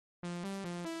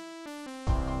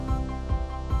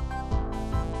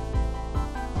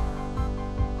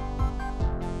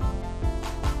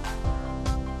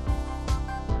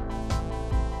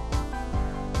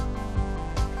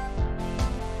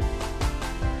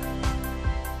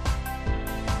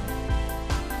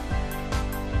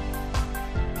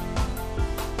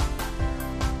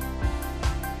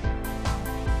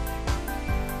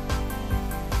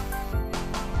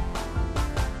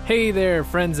Hey there,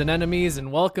 friends and enemies,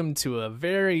 and welcome to a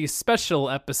very special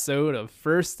episode of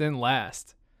First and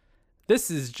Last. This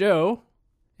is Joe,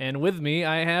 and with me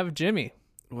I have Jimmy.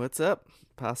 What's up,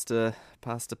 pasta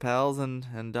pals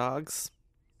and dogs?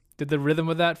 Did the rhythm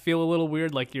of that feel a little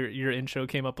weird? Like your intro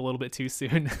came up a little bit too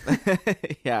soon?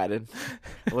 Yeah, I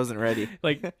wasn't ready.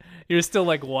 Like you're still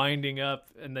like winding up,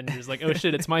 and then you're just like, oh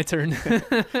shit, it's my turn.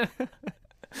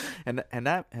 and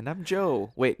I'm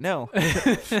Joe. Wait, no.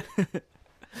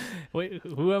 Wait,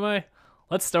 who am I?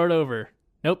 Let's start over.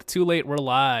 Nope, too late. We're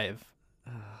live.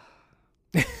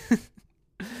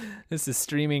 This is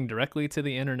streaming directly to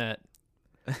the internet.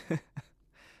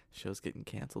 Show's getting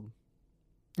canceled.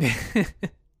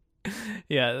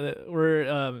 Yeah,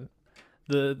 we're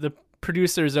the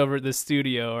producers over at the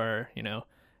studio are,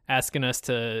 asking us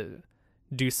to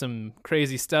do some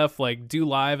crazy stuff, like do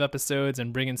live episodes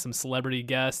and bring in some celebrity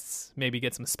guests, maybe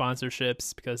get some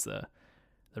sponsorships because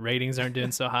the ratings aren't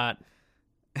doing so hot.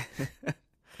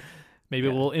 Maybe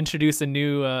we'll introduce a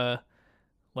new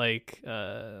like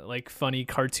funny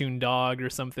cartoon dog or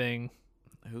something.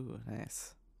 Ooh,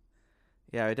 nice.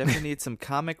 Yeah, I definitely need some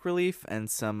comic relief and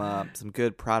some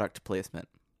good product placement.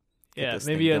 Yeah,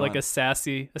 maybe like a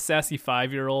sassy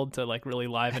 5-year-old to like really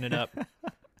liven it up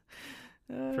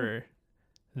for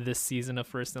this season of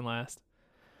First and Last.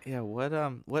 Yeah, what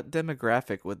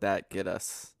demographic would that get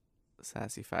us?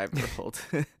 Sassy 5-year-old.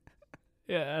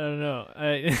 Yeah, I don't know.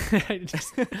 I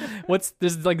just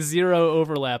there's like zero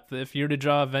overlap. If you were to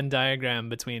draw a Venn diagram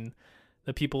between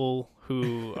the people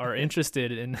who are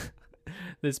interested in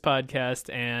this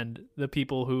podcast and the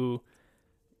people who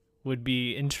would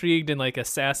be intrigued in like a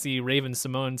sassy Raven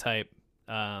Simone type,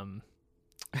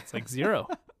 it's like zero.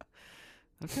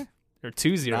 Okay. Or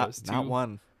 2 zeros. Not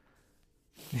one.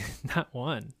 Not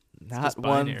one. Not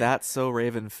one That's So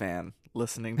Raven fan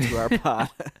listening to our pod.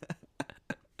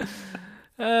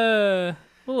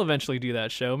 We'll eventually do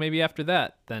that show. Maybe after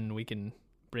that, then we can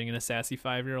bring in a sassy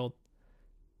 5-year-old.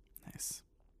 Nice.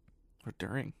 Or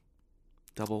during.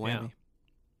 Double whammy.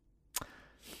 Yeah.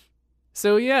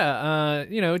 So yeah,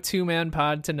 2-man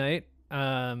pod tonight.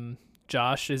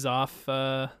 Josh is off.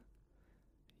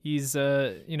 He's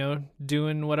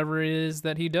doing whatever it is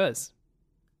that he does.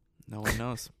 No one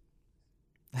knows.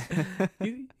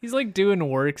 He's like doing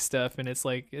work stuff, and it's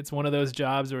like it's one of those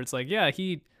jobs where it's like, yeah,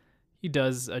 he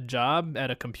does a job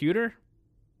at a computer.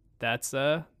 That's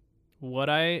what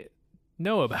I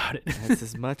know about it. That's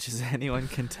as much as anyone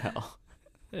can tell.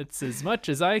 It's as much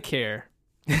as I care.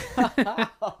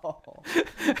 Oh,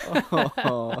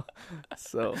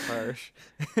 so harsh.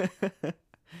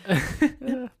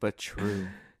 But true.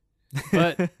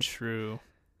 But true.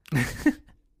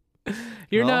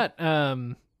 You're not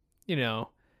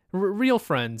real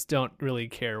friends don't really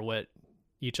care what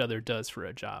each other does for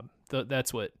a job.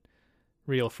 That's what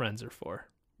real friends are for.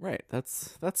 Right.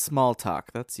 That's small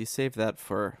talk. You save that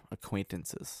for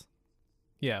acquaintances.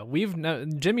 Yeah,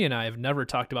 Jimmy and I have never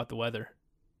talked about the weather.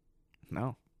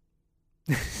 No.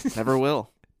 Never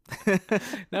will.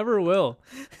 Never will.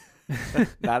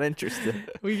 Not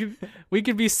interested. We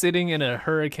could be sitting in a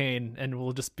hurricane and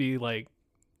we'll just be like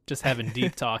just having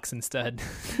deep talks instead.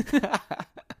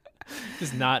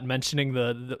 Just not mentioning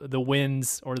the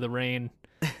winds or the rain.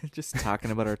 Just talking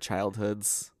about our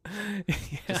childhoods.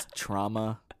 Yeah. Just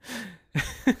trauma.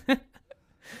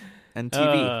 And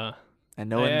TV. And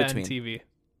no in between. And TV.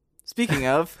 Speaking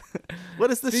of, what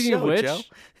is the show, of which,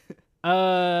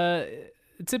 Joe?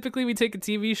 Typically we take a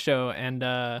TV show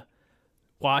and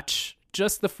watch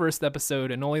just the first episode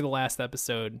and only the last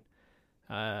episode,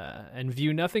 and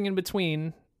view nothing in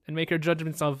between and make our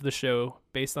judgments of the show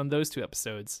based on those 2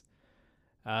 episodes.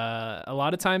 A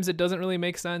lot of times it doesn't really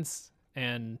make sense,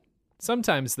 and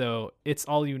sometimes though it's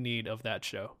all you need of that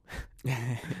show.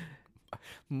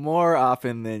 More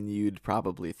often than you'd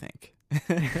probably think.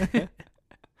 A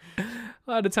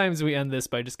lot of times we end this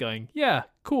by just going, yeah,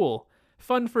 cool,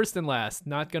 fun First and Last,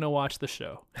 not gonna watch the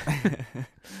show. Yeah,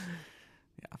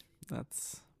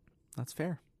 that's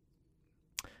fair.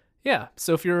 Yeah,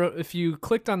 so if you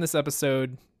clicked on this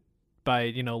episode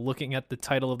by looking at the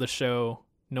title of the show,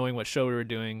 knowing what show we were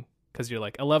doing, because you're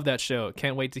like, I love that show,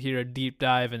 can't wait to hear a deep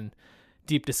dive and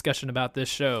deep discussion about this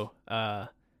show,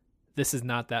 this is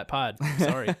not that pod.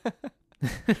 Sorry.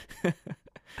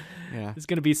 Yeah, There's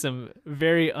gonna be some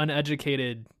very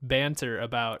uneducated banter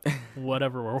about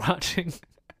whatever we're watching.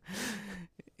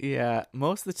 Yeah,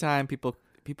 most of the time people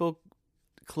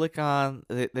click on,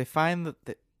 they find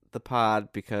the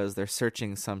pod because they're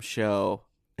searching some show,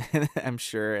 I'm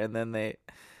sure, and then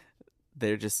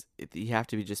they're just, you have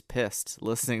to be just pissed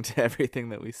listening to everything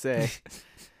that we say.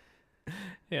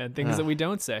 Yeah, things that we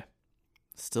don't say.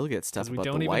 Still get stuff 'Cause we about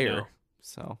don't The even Wire. know.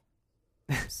 So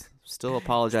still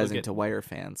apologizing get- to Wire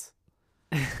fans.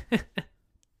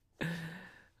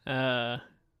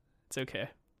 It's okay.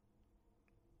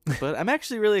 But I'm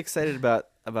actually really excited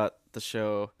about the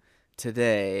show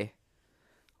today.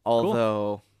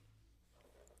 Although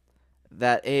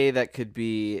that could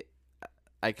be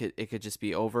it could just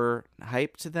be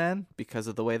overhyped then because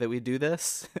of the way that we do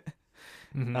this.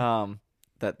 Mhm.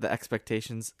 That the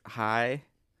expectations high,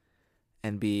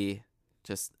 and B,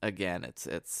 just again,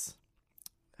 it's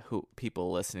who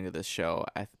people listening to this show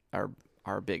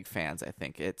are big fans. I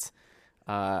think it's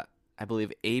I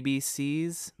believe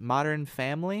ABC's Modern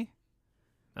Family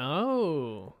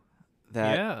Oh,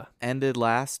 that yeah. ended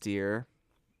last year.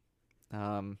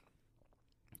 Spring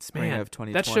Man, of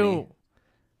 2020. that show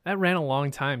that ran a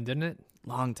long time, didn't it?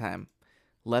 Long time.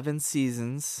 11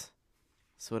 seasons.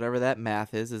 So whatever that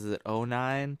math is it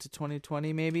 09 to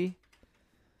 2020 maybe?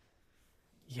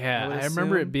 Yeah, I would I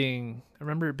remember it assume.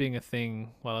 being a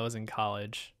thing while I was in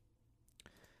college.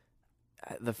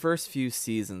 The first few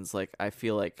seasons, like, I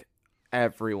feel like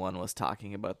everyone was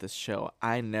talking about this show.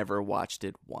 I never watched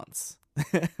it once.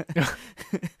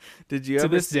 Did you To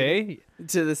ever this see day,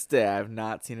 To this day, I've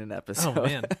not seen an episode. oh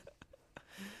man.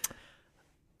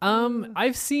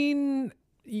 I've seen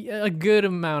a good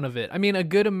amount of it. I mean, a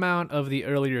good amount of the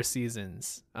earlier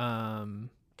seasons. Because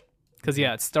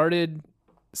yeah, it started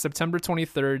September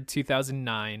 23rd,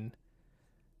 2009,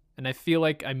 and I feel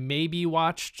like I maybe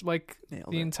watched like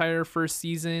Nailed the it. entire first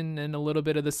season and a little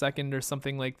bit of the second or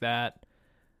something like that.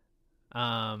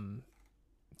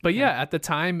 But yeah, at the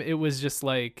time it was just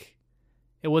like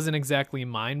it wasn't exactly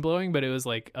mind blowing, but it was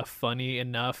like a funny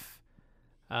enough,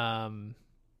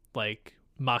 like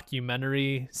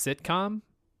mockumentary sitcom.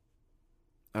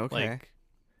 Okay. Like,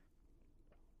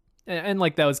 and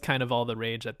like that was kind of all the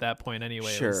rage at that point anyway.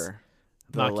 It was Sure.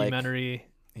 The, like, mockumentary.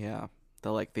 yeah. The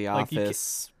The Like, you ca-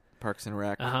 Office, Parks and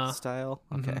Rec Uh-huh. style.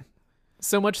 Okay. Mhm.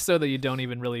 So much so that you don't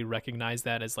even really recognize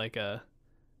that as like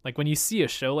when you see a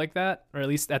show like that, or at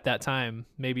least at that time,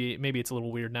 maybe it's a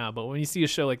little weird now, but when you see a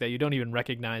show like that, you don't even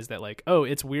recognize that, like, oh,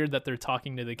 it's weird that they're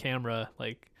talking to the camera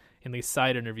like in these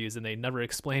side interviews and they never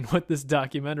explain what this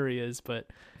documentary is, but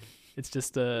it's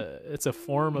just it's a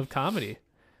form of comedy.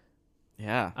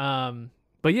 Yeah.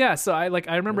 But yeah, so I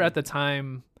remember at the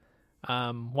time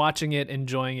watching it,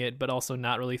 enjoying it, but also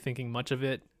not really thinking much of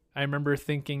it. I remember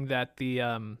thinking that the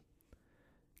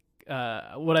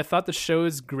what I thought the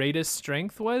show's greatest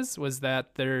strength was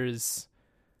that there's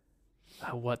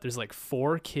there's like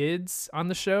 4 kids on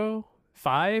the show,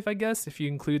 5 I guess if you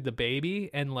include the baby,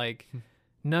 and like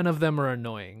none of them are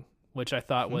annoying, which I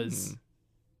thought was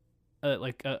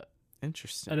like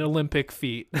Interesting. an Olympic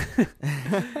feat.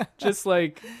 Just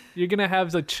like you're gonna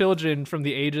have like children from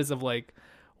the ages of like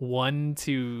 1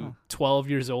 to 12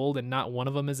 years old and not one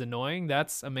of them is annoying.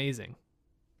 That's amazing.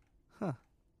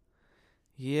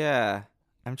 Yeah.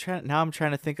 I'm trying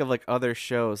to think of like other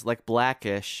shows like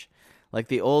Blackish, like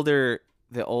the older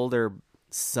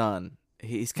son.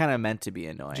 He's kind of meant to be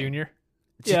annoying. Junior.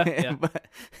 Yeah.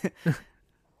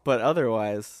 but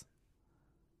otherwise,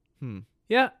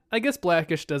 Yeah, I guess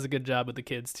Blackish does a good job with the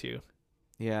kids too.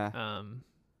 yeah.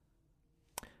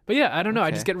 But yeah, I don't know.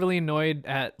 I just Okay. get really annoyed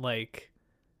at like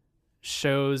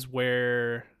shows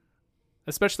where,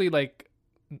 especially like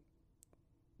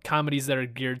comedies that are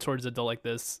geared towards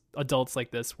adults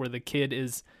like this, where the kid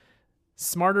is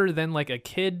smarter than like a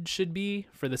kid should be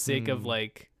for the sake of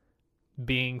like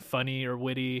being funny or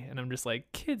witty, and I'm just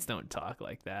like, kids don't talk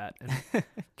like that. And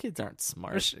Kids aren't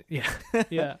smart. yeah,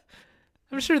 yeah.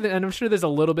 I'm sure there's a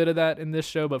little bit of that in this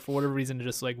show, but for whatever reason, it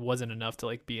just like wasn't enough to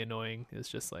like be annoying. It's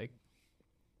just like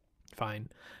fine.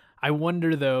 I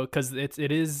wonder though, because it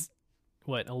is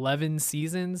what 11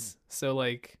 seasons, so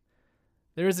like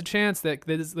there is a chance that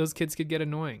those kids could get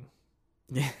annoying.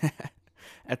 Yeah.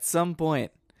 At some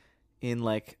point in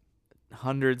like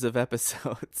hundreds of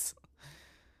episodes,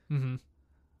 Mm-hmm.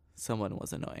 someone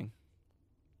was annoying.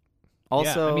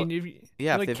 Also, yeah, I mean, you're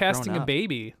if like they've casting grown a up.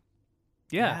 baby.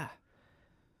 Yeah.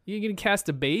 You can cast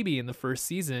a baby in the first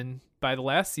season. By the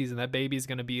last season, that baby's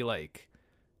going to be like,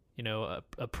 a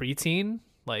preteen.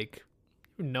 Like,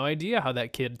 you have no idea how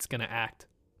that kid's going to act.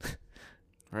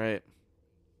 Right.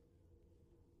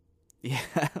 Yeah,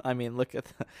 I mean, look at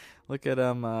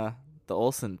the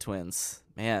Olsen twins.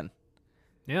 Man,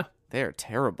 Yeah. they are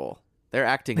terrible. Their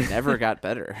acting never got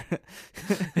better.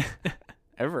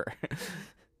 Ever.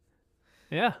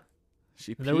 Yeah.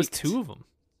 She And there was peaked. 2 of them.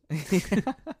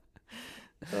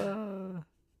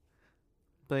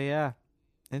 But yeah,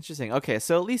 interesting. Okay,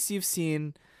 so at least you've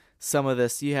seen some of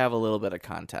this. You have a little bit of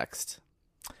context.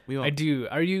 We I won't. do.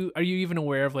 Are you even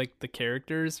aware of like the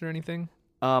characters or anything?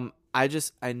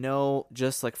 I know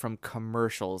just like from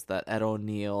commercials that Ed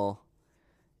O'Neill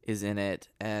is in it,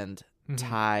 and Mhm.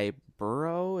 Ty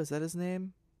Burrow, is that his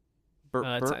name?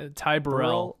 Ty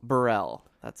Burrell. Burrell.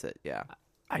 That's it. Yeah.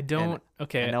 I And don't. I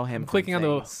Okay, know him I'm from clicking on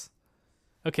the. things.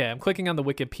 Okay, I'm clicking on the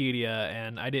Wikipedia,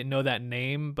 and I didn't know that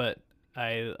name, but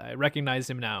I recognize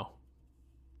him now.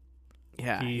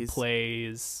 Yeah, He he's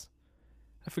plays.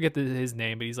 I forget his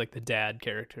name, but he's like the dad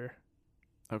character.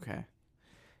 okay.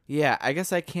 Yeah, I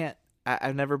guess I can't.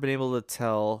 I've never been able to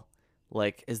tell.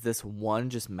 Like, is this one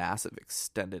just massive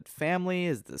extended family?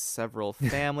 Is this several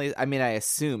families? I mean, I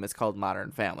assume it's called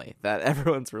Modern Family, that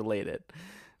everyone's related.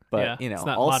 But, Yeah, you know, it's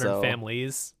not also, Modern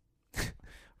Families.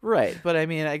 right. But I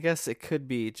mean, I guess it could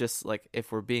be just like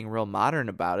if we're being real modern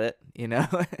about it, you know,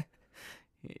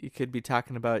 you could be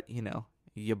talking about, you know,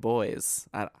 your boys.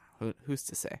 Who's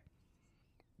to say?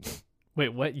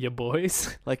 Wait, what? Ya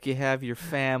boys? Like you have your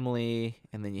family,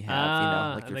 and then you have, you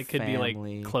know, like your they could family.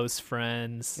 be like close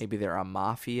friends. Maybe they're a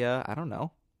mafia. I don't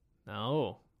know.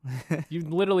 No, you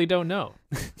literally don't know.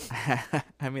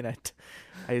 I mean, I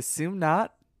assume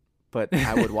not, but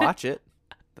I would watch it.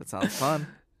 That sounds fun.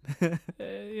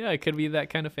 Yeah, it could be that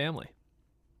kind of family.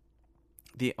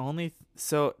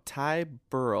 So Ty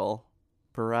Burrell,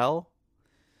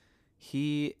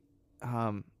 he,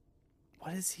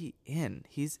 what is he in?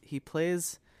 He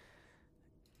plays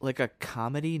like a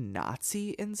comedy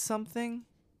Nazi in something.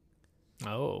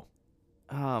 Oh,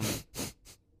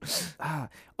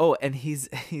 And he's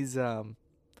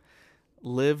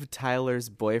Liv Tyler's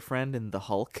boyfriend in The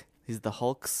Hulk. He's the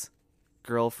Hulk's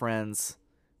girlfriend's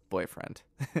boyfriend.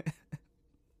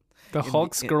 the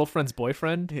Hulk's in- girlfriend's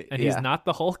boyfriend, and he's yeah. not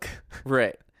the Hulk.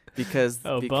 Right. Because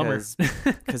Bummer.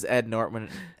 because Ed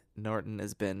Norton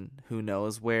has been who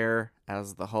knows where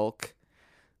as the Hulk.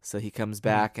 So he comes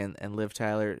back and Liv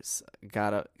Tyler's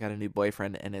got a new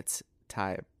boyfriend, and it's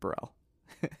Ty Burrell.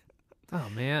 Oh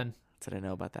man, That's what I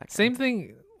know about that guy. same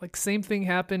thing. Like same thing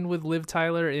happened with Liv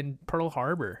Tyler in Pearl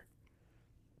Harbor.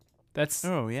 That's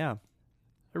Oh yeah.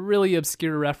 a really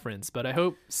obscure reference, but I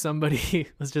hope somebody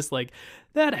was just like,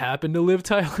 that happened to Liv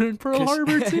Tyler in Pearl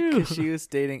Harbor too. 'Cause she was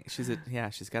dating. She's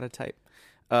got a type.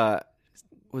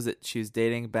 Was it she was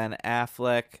dating Ben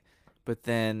Affleck, but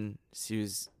then she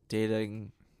was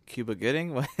dating Cuba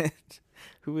Gooding? What?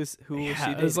 Who was she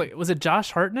dating? It was like, was it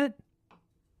Josh Hartnett?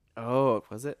 Oh,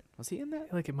 was it? Was he in I that?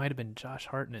 feel like it might have been Josh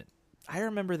Hartnett. I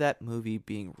remember that movie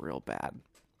being real bad.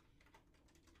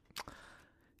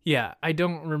 Yeah, I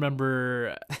don't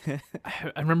remember.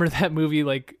 I remember that movie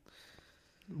like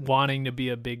wanting to be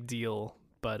a big deal,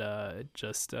 but it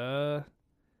just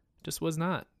was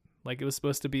not. Like it was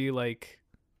supposed to be like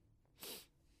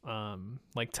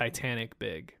Titanic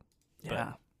big.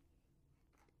 Yeah.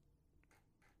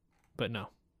 But no.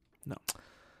 No.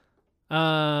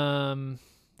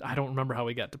 I don't remember how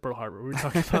we got to Pearl Harbor. We were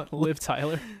talking about Liv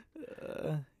Tyler.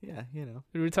 Yeah, you know.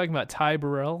 We were talking about Ty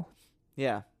Burrell.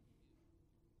 Yeah.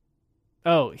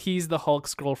 Oh, he's the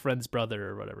Hulk's girlfriend's brother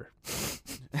or whatever.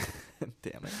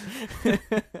 Damn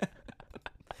it.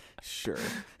 Sure.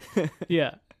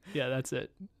 Yeah, that's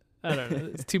it. I don't know.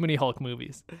 It's too many Hulk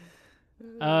movies.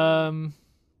 Oh,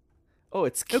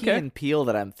 it's Key Okay. and Peele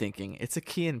that I'm thinking. It's a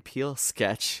Key and Peele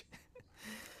sketch.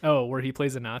 Oh, where he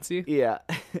plays a Nazi? Yeah.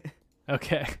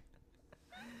 Okay.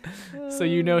 So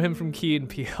you know him from Key and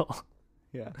Peele.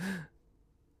 Yeah.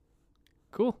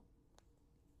 Cool.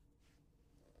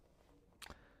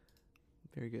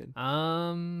 Very good.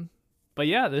 But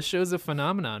yeah, this show's a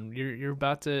phenomenon. You're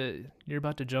about to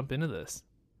jump into this.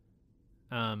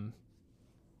 Do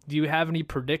you have any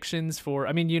predictions for?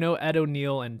 I mean, you know, Ed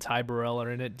O'Neill and Ty Burrell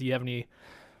are in it. Do you have any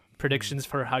predictions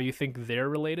for how you think they're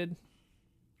related,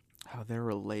 How they're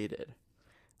related.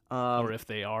 or if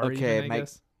they are? Okay, even, I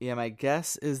guess. my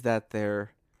guess is that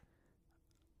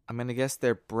I'm gonna guess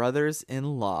they're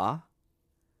brothers-in-law,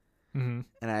 Mm-hmm.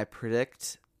 and I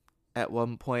predict at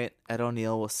one point Ed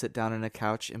O'Neill will sit down on a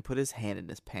couch and put his hand in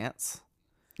his pants.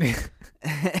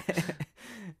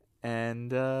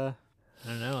 And I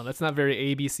don't know. That's not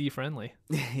very ABC friendly.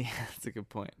 yeah, that's a good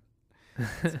point.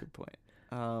 That's a good point.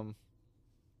 How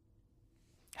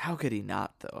could he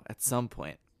not though? At some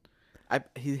point,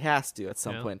 he has to at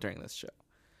some Yeah. point during this show.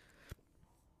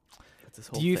 That's his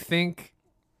whole Do you thing. think?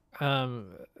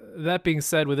 That being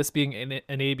said, with this being an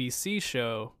ABC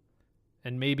show,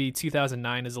 and maybe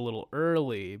 2009 is a little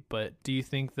early, but do you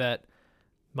think that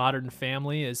Modern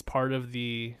Family is part of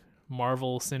the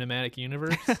Marvel Cinematic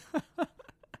Universe?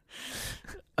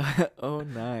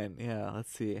 09. Yeah,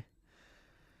 let's see.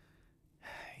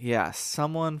 Yeah,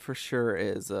 someone for sure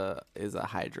is a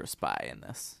Hydra spy in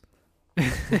this.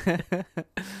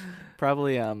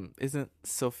 Probably isn't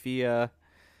Sophia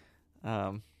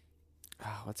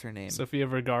what's her name? Sofia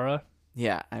Vergara.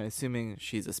 Yeah, I'm assuming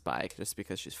she's a spy just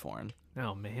because she's foreign.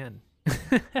 Oh man.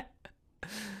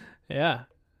 Yeah,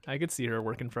 I could see her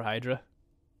working for Hydra.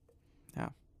 Yeah.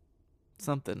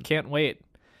 Something. Can't wait.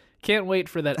 Can't wait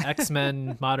for that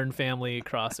X-Men Modern Family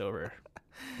crossover.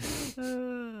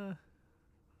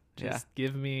 Just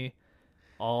give me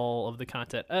all of the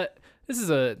content. This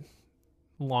is a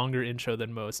longer intro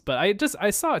than most, but I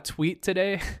saw a tweet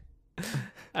today.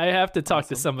 I have to talk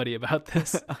to somebody about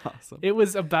this. Awesome. It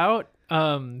was about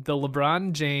the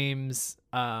LeBron James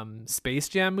Space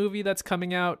Jam movie that's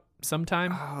coming out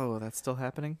sometime. Oh, that's still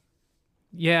happening?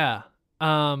 Yeah.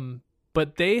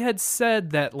 But they had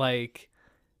said that like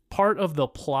part of the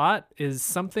plot is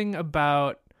something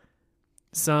about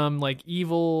some like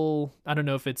evil, I don't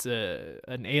know if it's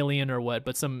an alien or what,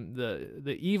 but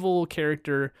the evil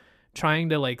character trying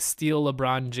to like steal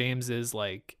LeBron James's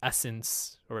like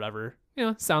essence or whatever. You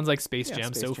know, sounds like Space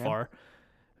Jam so far.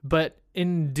 But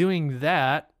in doing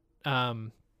that,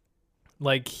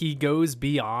 like he goes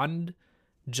beyond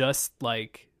just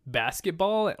like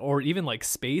basketball or even like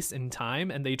space and time,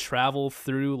 and they travel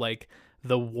through like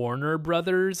the Warner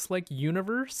Brothers like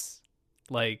universe,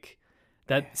 like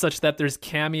that, such that there's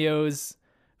cameos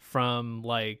from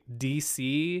like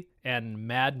DC and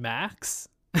Mad Max.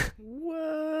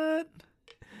 What?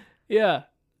 Yeah.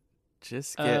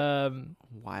 Just get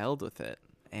wild with it.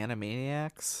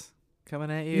 Animaniacs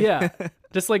coming at you. Yeah.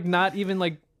 Just like not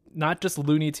just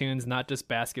Looney Tunes, not just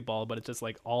basketball, but it's just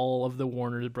like all of the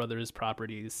Warner Brothers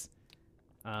properties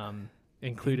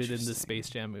included in the Space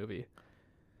Jam movie.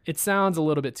 It sounds a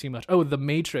little bit too much. Oh, The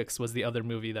Matrix was the other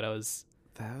movie that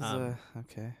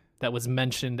okay. That was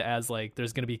mentioned as like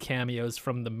there's going to be cameos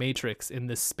from The Matrix in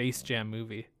this Space Jam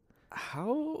movie.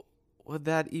 How would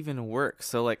that even work?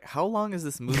 So like how long has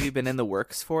this movie been in the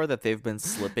works for that they've been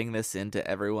slipping this into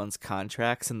everyone's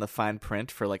contracts in the fine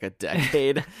print for like a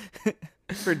decade?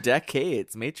 For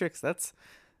decades. Matrix, that's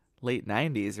late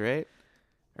 90s, right?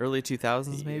 Early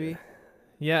 2000s maybe?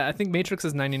 Yeah, I think Matrix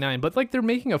is 99, but like they're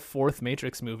making a fourth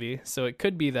Matrix movie, so it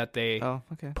could be that they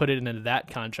put it into that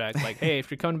contract like, hey, if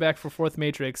you're coming back for fourth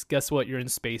Matrix, guess what? You're in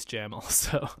Space Jam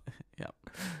also. Yep.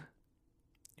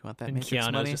 You want that and Matrix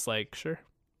Keanu's money? just like, sure.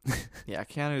 Yeah,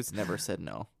 Keanu's never said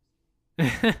no to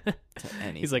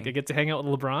anything. He's like, I get to hang out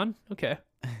with LeBron? Okay.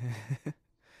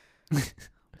 Be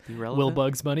relevant? Will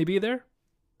Bugs Bunny be there?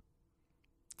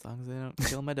 As long as they don't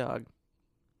kill my dog.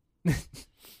 You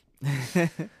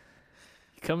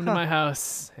come to my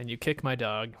house and you kick my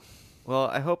dog. Well,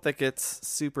 I hope that gets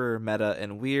super meta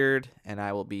and weird, and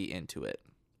I will be into it.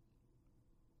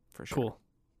 For sure. Cool.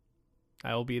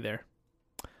 I will be there.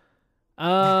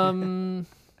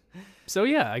 So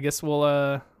yeah, I guess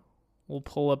we'll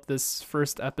pull up this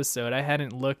first episode. I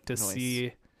hadn't looked to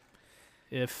see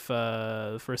if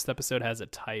the first episode has a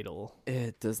title.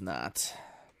 It does not.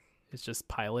 It's just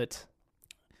pilot.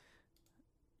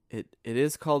 It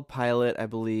is called Pilot, I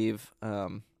believe.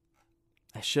 I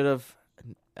should have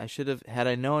had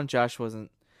I known Josh wasn't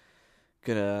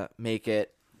gonna make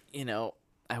it, you know,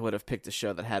 I would have picked a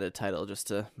show that had a title just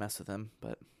to mess with him,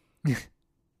 but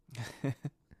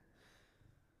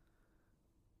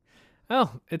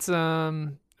Oh, it's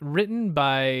written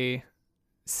by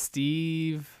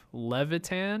Steve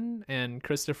Levitan and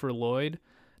Christopher Lloyd.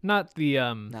 Not the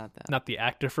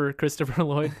actor for Christopher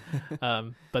Lloyd,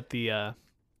 but the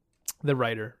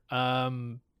writer.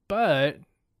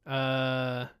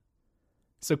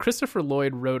 So Christopher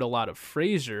Lloyd wrote a lot of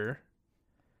Frasier,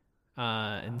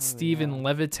 and Steven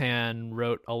Levitan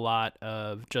wrote a lot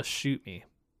of Just Shoot Me.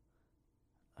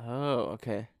 Oh,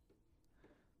 okay.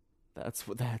 That's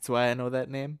why I know that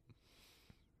name.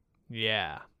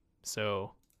 Yeah.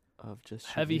 So of Just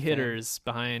Shoot heavy Me hitters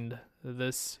behind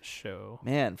this show.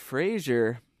 Man,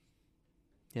 Frasier.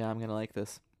 Yeah, I'm gonna like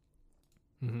this.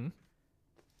 Mm-hmm.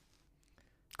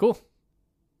 Cool.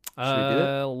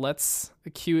 Let's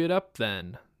cue it up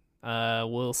then.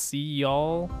 We'll see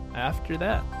y'all after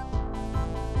that.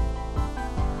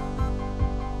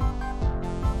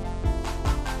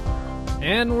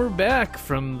 And we're back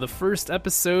from the first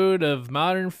episode of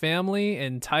Modern Family,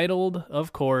 entitled,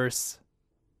 of course,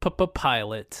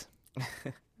 Pilot.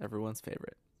 Everyone's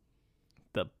favorite.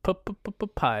 The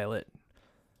Pilot.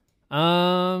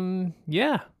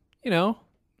 Yeah, you know,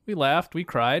 we laughed, we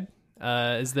cried.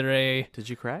 Is there a... Did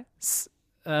you cry?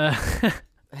 I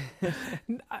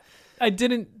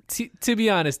didn't, to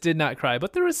be honest, did not cry,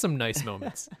 but there was some nice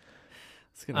moments. I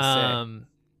was gonna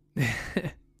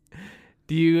say.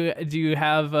 Do you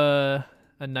have a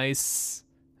nice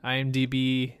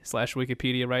IMDb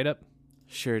 /Wikipedia write-up?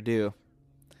 Sure do.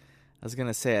 I was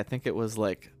gonna say, I think it was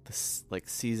like like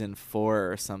season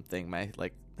 4 or something. My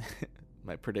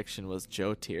my prediction was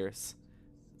Joe tears.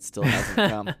 It still hasn't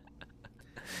come.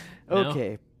 No.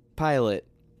 Okay, pilot.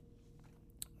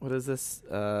 What is this?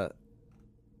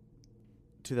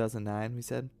 2009. We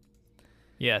said.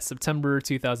 Yeah, September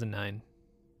 2009.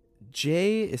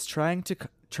 Jay is trying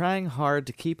hard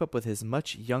to keep up with his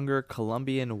much younger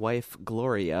Colombian wife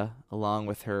Gloria, along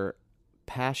with her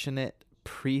passionate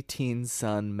preteen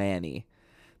son Manny.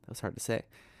 That was hard to say.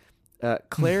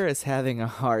 Claire is having a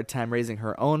hard time raising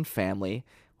her own family,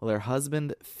 while her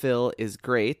husband Phil is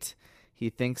great. He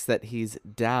thinks that he's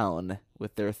down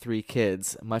with their 3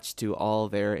 kids, much to all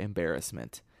their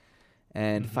embarrassment.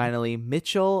 And finally,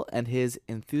 Mitchell and his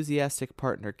enthusiastic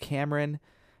partner Cameron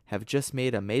have just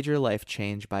made a major life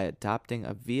change by adopting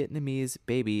a Vietnamese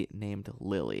baby named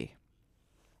Lily.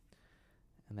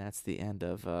 And that's the end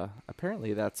of,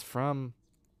 apparently that's from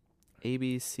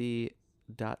abc.com.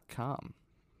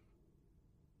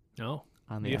 Oh,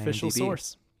 On the official IMDb.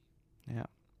 source. Yeah.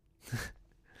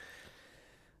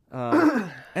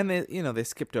 And they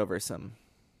skipped over some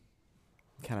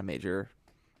kind of major,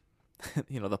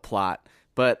 the plot,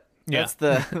 but those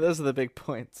are the big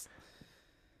points,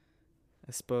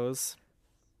 I suppose.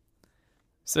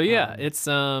 So yeah, it's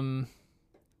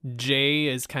Jay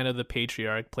is kind of the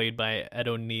patriarch, played by Ed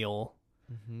O'Neill.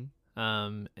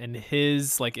 And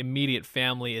his like immediate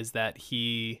family is that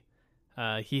he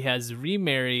has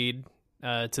remarried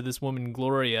to this woman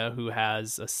Gloria, who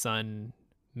has a son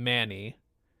Manny.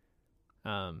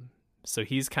 So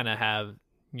he's kind of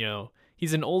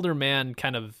he's an older man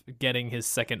kind of getting his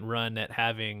second run at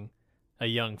having a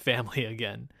young family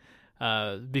again.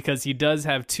 Because he does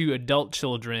have 2 adult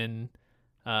children,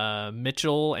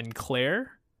 Mitchell and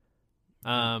Claire,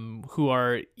 who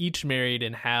are each married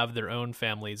and have their own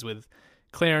families, with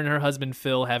Claire and her husband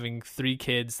Phil having 3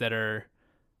 kids that are,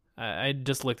 I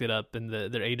just looked it up, and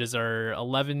their ages are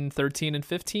 11, 13, and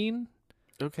 15.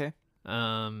 Okay.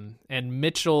 And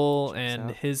Mitchell Checks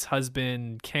and out. his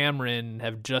husband Cameron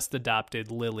have just adopted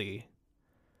Lily.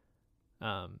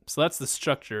 So that's the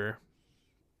structure.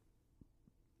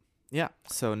 Yeah.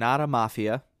 So not a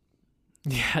mafia.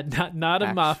 Yeah, not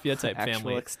a mafia type actual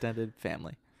family. extended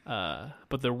family.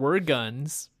 But there were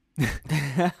guns,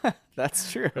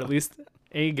 That's true. or at least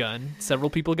a gun.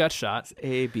 Several people got shot.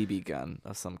 A BB gun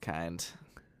of some kind.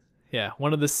 Yeah,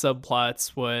 one of the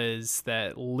subplots was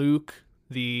that Luke,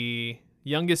 the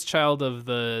youngest child of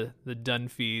the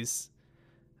Dunphys,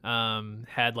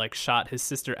 had like shot his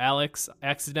sister Alex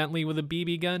accidentally with a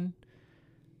BB gun.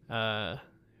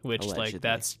 Which Allegedly. like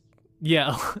that's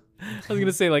I was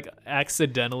gonna say like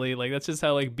accidentally, like that's just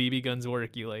how like BB guns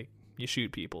work. You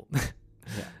shoot people.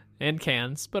 Yeah. And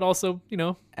cans, but also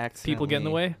people get in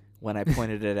the way. When I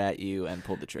pointed it at you and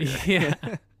pulled the trigger. Yeah.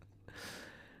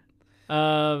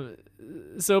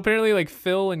 So apparently, like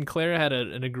Phil and Claire had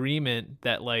an agreement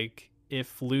that like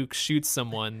if Luke shoots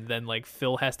someone, then like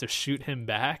Phil has to shoot him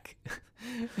back.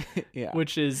 Yeah.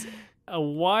 Which is a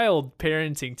wild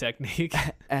parenting technique.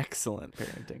 Excellent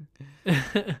parenting.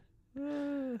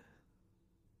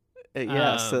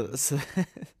 Yeah.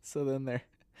 So then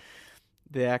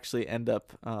they actually end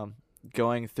up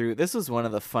going through. This was one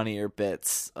of the funnier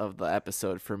bits of the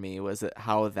episode for me, was it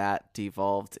how that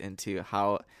devolved into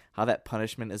how that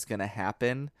punishment is going to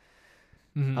happen.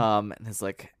 And it's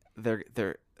like they're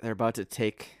about to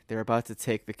take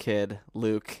the kid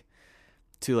Luke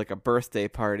to like a birthday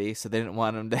party, so they didn't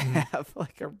want him to have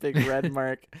like a big red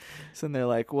mark. So then they're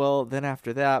like, well, then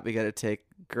after that we got to take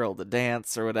girl to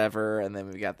dance or whatever, and then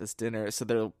we got this dinner. So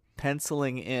they're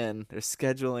scheduling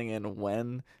in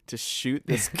when to shoot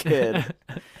this kid,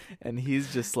 and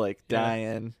he's just like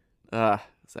dying.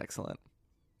 It's excellent.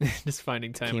 Just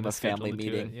finding time. Became in the a family schedule to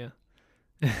do meeting.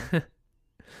 it, Yeah.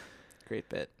 Great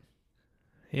bit.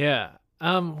 Yeah.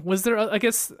 Was there? I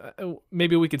guess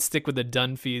maybe we could stick with the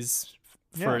Dunphys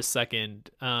for a second,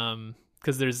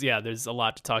 because there's a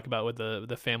lot to talk about with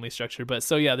the family structure. But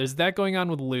so yeah, there's that going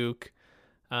on with Luke,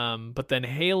 but then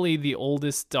Haley, the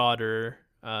oldest daughter,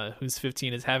 who's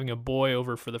 15, is having a boy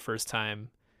over for the first time,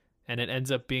 and it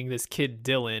ends up being this kid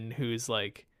Dylan, who's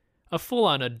like a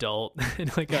full-on adult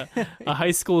and like a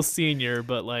high school senior,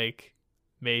 but like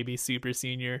maybe super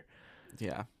senior.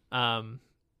 Yeah.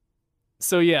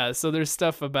 So there's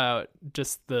stuff about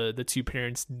just the 2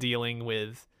 parents dealing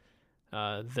with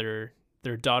their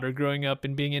daughter growing up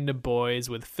and being into boys,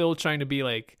 with Phil trying to be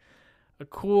like a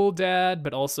cool dad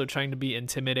but also trying to be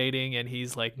intimidating, and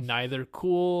he's like neither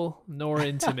cool nor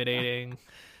intimidating.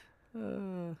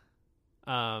 And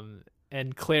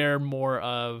Claire more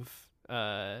of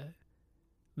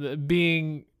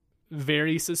being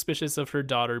very suspicious of her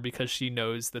daughter because she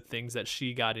knows the things that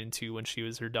she got into when she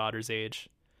was her daughter's age.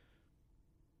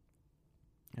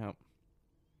 Yep.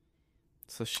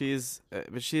 So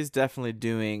but she's definitely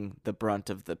doing the brunt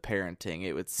of the parenting,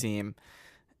 it would seem,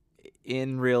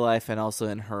 in real life and also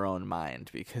in her own mind,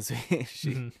 because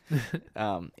she,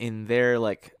 in their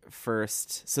like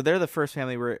first, so they're the first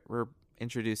family we're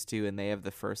introduced to, and they have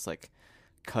the first like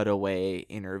cutaway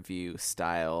interview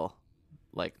style,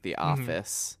 like The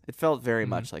Office. It felt very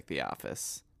much like The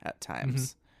Office at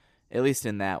times, at least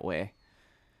in that way.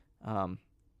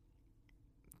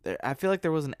 I feel like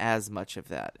there wasn't as much of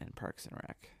that in Parks and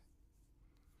Rec.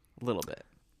 A little bit.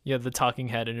 Yeah, the talking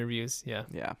head interviews. Yeah.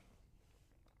 Yeah.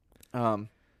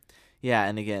 Yeah,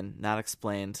 and again, not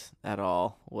explained at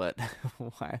all why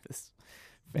this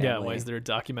family. Yeah, why is there a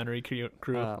documentary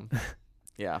crew?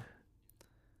 Yeah.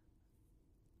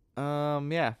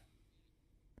 Yeah.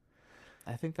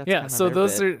 I think that's yeah. So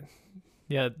those bit.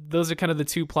 those are kind of the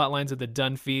two plot lines of the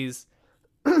Dunphys.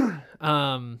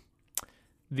 I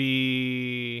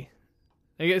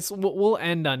guess we'll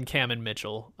end on Cam and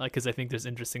Mitchell because I think there's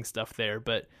interesting stuff there.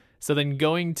 But so then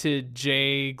going to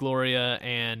Jay, Gloria,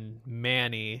 and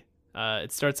Manny,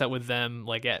 it starts out with them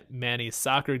like at Manny's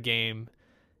soccer game,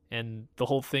 and the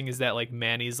whole thing is that like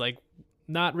Manny's like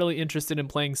not really interested in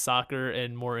playing soccer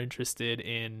and more interested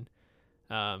in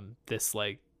this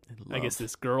like I guess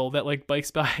this girl that like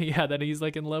bikes by, yeah, that he's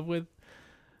like in love with.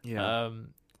 Yeah.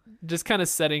 Just kind of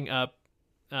setting up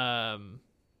all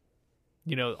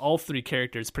three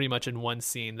characters pretty much in one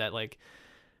scene, that like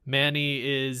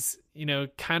Manny is,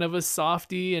 kind of a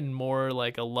softie and more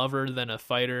like a lover than a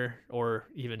fighter or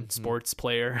even sports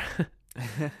player.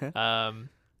 And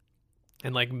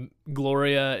like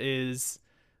Gloria is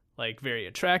like very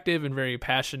attractive and very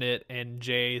passionate, and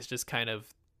Jay is just kind of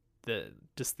the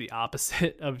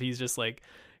opposite of, he's just like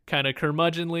kind of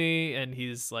curmudgeonly, and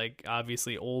he's like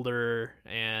obviously older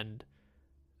and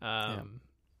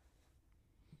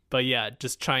but yeah,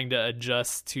 just trying to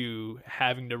adjust to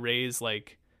having to raise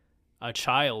like a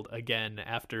child again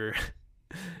after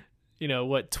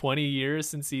 20 years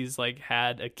since he's like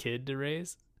had a kid to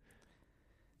raise.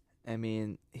 I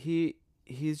mean,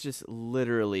 he's just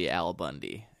literally Al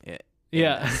Bundy.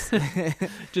 Yeah.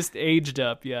 Just aged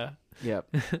up. Yeah.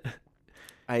 Yep.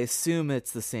 I assume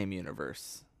it's the same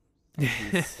universe.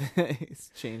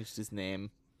 He's changed his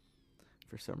name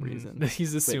for some reason.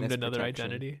 He's assumed Witness another protection.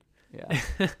 identity. Yeah.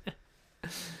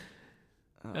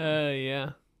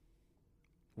 Yeah.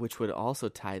 Which would also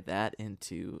tie that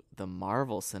into the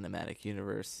Marvel Cinematic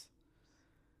Universe.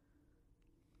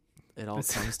 It all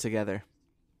comes together.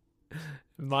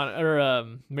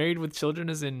 Married with Children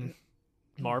is in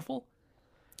Marvel?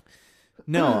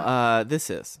 No, this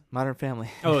is Modern Family.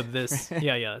 Oh, this.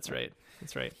 Yeah, that's right.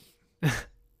 That's right.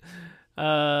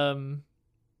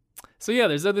 So yeah,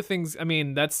 there's other things. I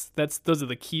mean, those are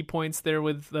the key points there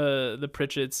with the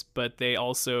Pritchetts, but they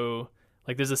also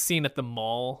like there's a scene at the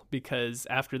mall because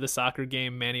after the soccer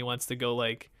game, Manny wants to go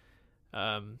like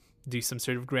do some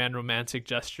sort of grand romantic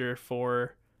gesture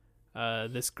for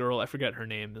this girl. I forget her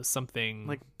name. There's something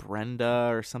like Brenda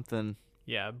or something.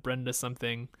 Yeah, Brenda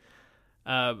something.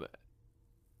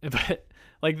 But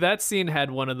like that scene had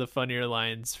one of the funnier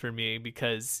lines for me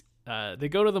because they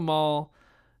go to the mall.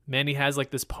 Manny has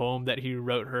like this poem that he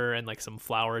wrote her and like some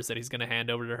flowers that he's going to hand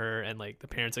over to her. And like the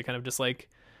parents are kind of just like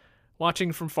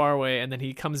watching from far away. And then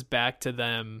he comes back to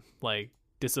them like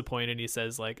disappointed. He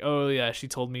says like, oh yeah, she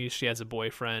told me she has a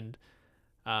boyfriend.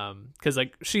 Cause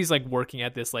like she's like working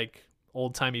at this like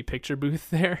old timey picture booth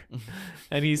there.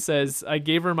 And he says, I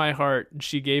gave her my heart. And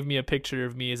she gave me a picture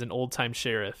of me as an old time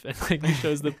sheriff. And like he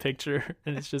shows the picture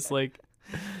and it's just like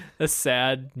a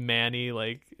sad Manny,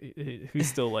 like who's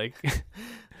still like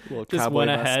little just cowboy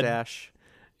went ahead. mustache.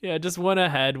 Yeah, just went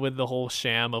ahead with the whole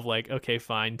sham of like, okay,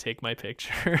 fine, take my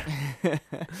picture.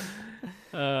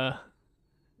 Yeah,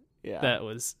 that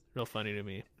was real funny to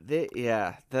me.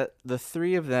 The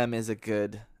three of them is a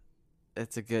good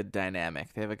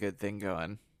dynamic. They have a good thing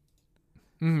going,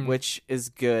 which is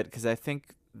good because I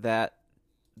think that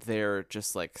their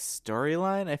just like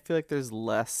storyline, I feel like there's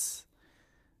less.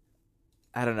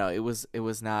 I don't know. It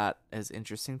was not as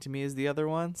interesting to me as the other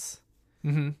ones.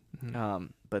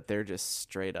 But they're just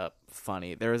straight up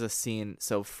funny. There was a scene,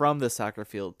 so from the soccer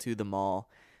field to the mall,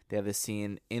 they have a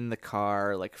scene in the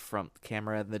car, like from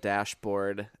camera in the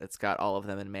dashboard. It's got all of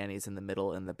them, and Manny's in the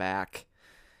middle in the back,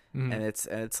 and it's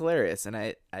hilarious. And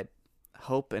I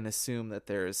hope and assume that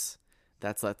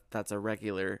that's a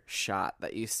regular shot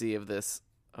that you see of this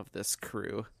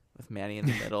crew with Manny in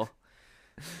the middle.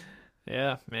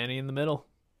 Yeah, Manny in the middle.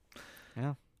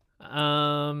 Yeah.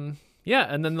 Yeah,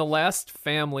 and then the last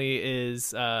family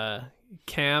is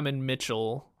Cam and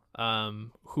Mitchell,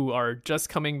 who are just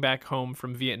coming back home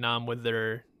from Vietnam with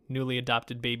their newly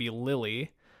adopted baby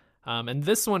Lily. And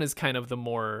this one is kind of the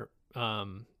more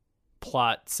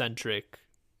plot-centric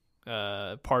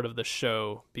part of the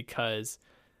show, because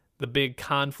the big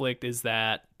conflict is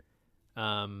that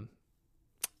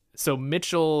so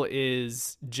Mitchell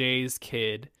is Jay's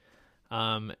kid,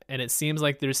 and it seems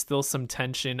like there's still some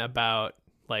tension about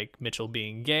like Mitchell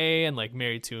being gay and like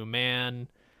married to a man,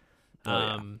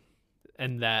 and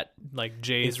that like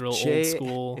Jay's real old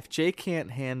school. If Jay can't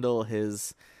handle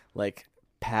his like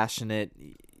passionate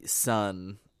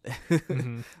son,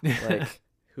 like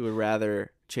who would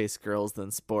rather chase girls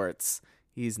than sports,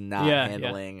 he's not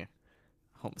handling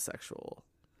homosexual.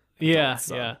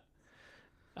 Son.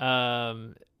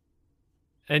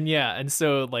 And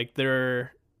so like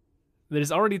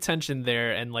there's already tension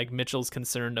there, and like Mitchell's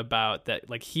concerned about that,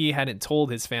 like he hadn't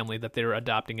told his family that they were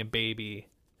adopting a baby,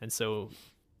 and so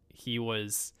he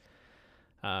was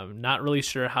not really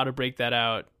sure how to break that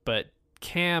out. But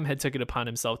Cam had took it upon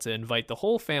himself to invite the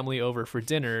whole family over for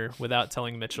dinner without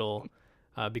telling Mitchell,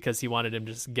 because he wanted him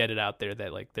to just get it out there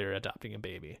that like they're adopting a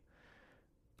baby.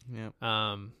 Yeah.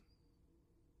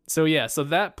 So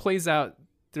that plays out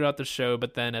throughout the show,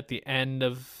 but then at the end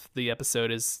of the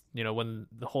episode is, you know, when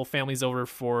the whole family's over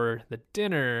for the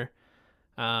dinner,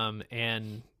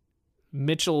 and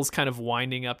Mitchell's kind of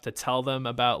winding up to tell them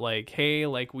about like, hey,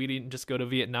 like we didn't just go to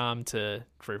Vietnam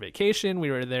for vacation,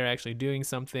 we were there actually doing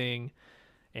something.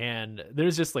 And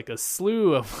there's just like a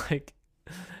slew of like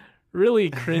really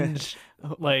cringe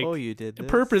like you did this?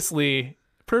 purposely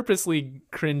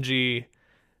cringy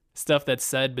stuff that's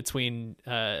said between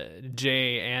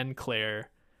Jay and Claire,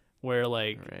 where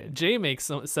like Jay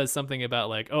says something about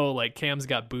like, oh, like Cam's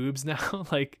got boobs now,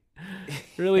 like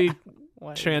really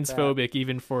transphobic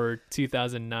even for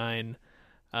 2009.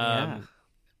 And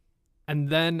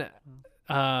then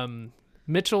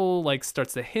Mitchell like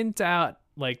starts to hint out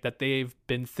like that they've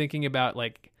been thinking about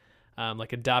like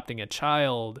adopting a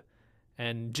child,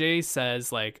 and Jay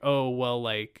says like, oh well,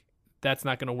 like that's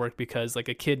not gonna work because like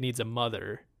a kid needs a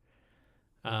mother.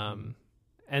 And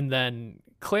then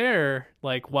Claire,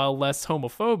 like, while less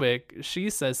homophobic, she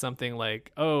says something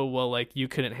like, oh, well, like, you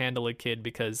couldn't handle a kid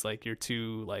because, like, you're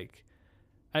too, like,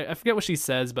 I forget what she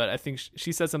says, but I think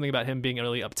she says something about him being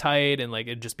really uptight and, like,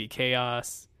 it'd just be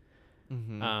chaos.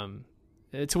 To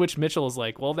which Mitchell is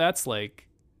like, well, that's, like,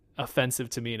 offensive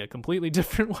to me in a completely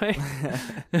different way.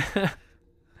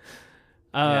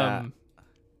 And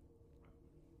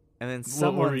then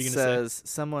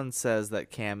someone says that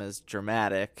Cam is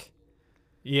dramatic.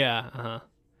 Yeah.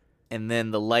 And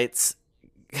then the lights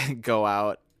go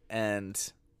out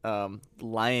and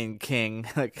Lion King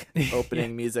like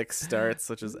opening music starts,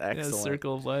 which is excellent. Yeah,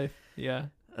 Circle of Life. Yeah.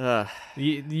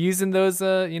 Using those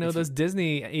those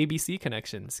Disney ABC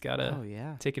connections.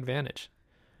 Gotta take advantage.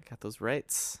 Got those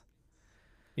rights.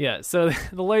 Yeah, so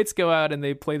the lights go out and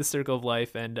they play the Circle of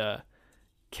Life, and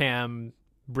Cam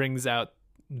brings out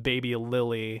baby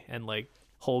Lily and like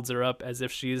holds her up as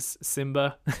if she's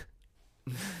Simba.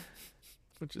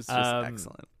 Which is just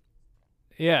excellent.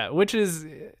 Yeah, which is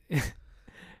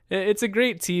it's a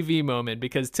great TV moment,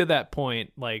 because to that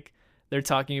point, like, they're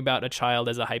talking about a child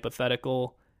as a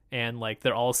hypothetical, and like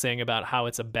they're all saying about how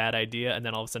it's a bad idea, and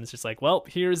then all of a sudden it's just like, well,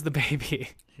 here's the baby.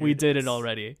 We did it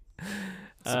already.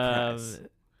 Surprise.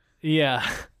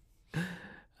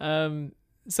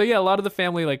 So yeah, a lot of the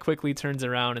family like quickly turns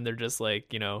around, and they're just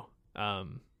like,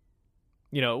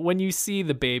 when you see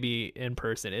the baby in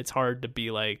person, it's hard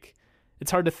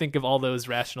to think of all those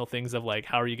rational things of like,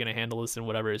 how are you going to handle this and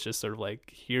whatever. It's just sort of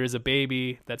like, here's a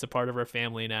baby that's a part of our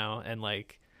family now, and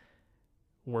like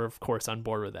we're of course on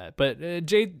board with that. But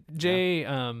Jay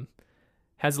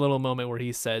has a little moment where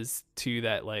he says too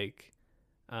that like,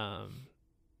 I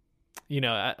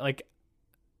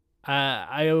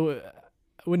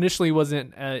initially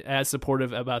wasn't as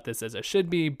supportive about this as I should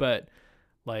be, but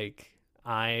like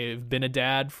I've been a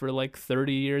dad for like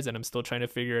 30 years and I'm still trying to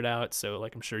figure it out. So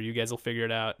like, I'm sure you guys will figure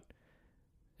it out.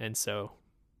 And so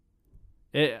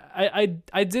I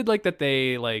did like that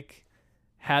they like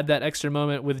had that extra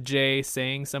moment with Jay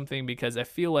saying something, because I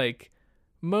feel like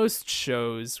most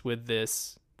shows with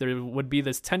this, there would be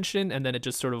this tension and then it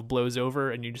just sort of blows over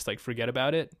and you just like forget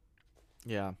about it.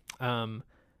 Yeah. I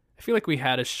feel like we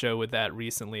had a show with that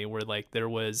recently where like there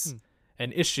was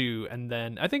an issue, and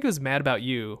then I think it was Mad About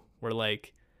You, where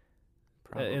like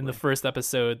in the first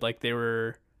episode, like they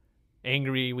were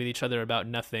angry with each other about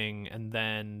nothing, and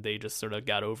then they just sort of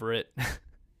got over it.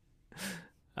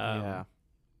 Yeah.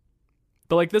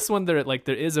 But like this one, there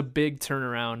is a big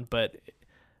turnaround, but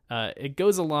it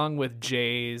goes along with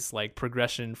Jay's like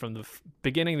progression from the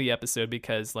beginning of the episode,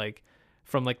 because like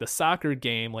from like the soccer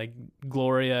game, like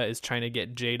Gloria is trying to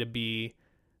get Jay to be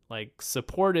like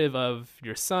supportive of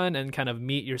your son and kind of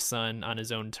meet your son on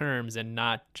his own terms, and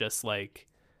not just like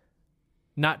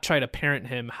not try to parent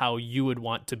him how you would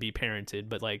want to be parented,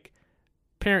 but like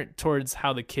parent towards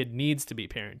how the kid needs to be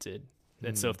parented.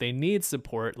 And so if they need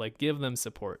support, like give them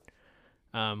support.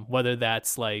 Whether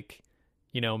that's like,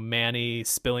 you know, Manny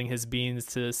spilling his beans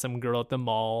to some girl at the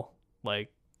mall, like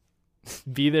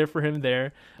be there for him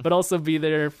there, but also be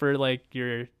there for like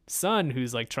your son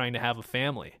who's like trying to have a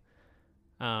family.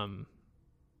 So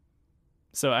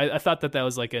I thought that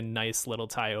was like a nice little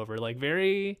tie over, like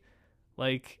very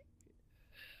like,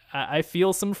 I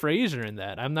feel some Frasier in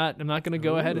that. I'm not going to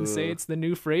go ahead and say it's the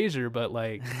new Frasier, but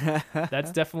like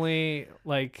that's definitely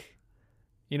like,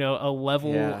 you know, a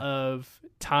level of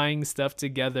tying stuff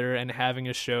together and having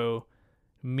a show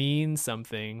mean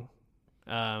something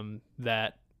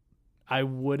that I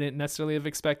wouldn't necessarily have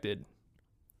expected.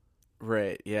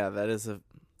 Right. Yeah, that is a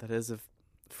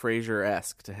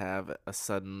Frasier-esque to have a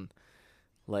sudden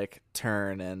like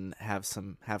turn and have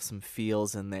some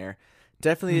feels in there.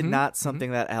 Definitely not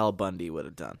something that Al Bundy would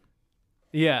have done.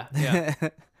 Yeah.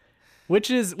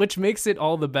 Which makes it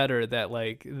all the better that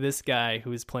like this guy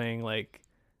who's playing like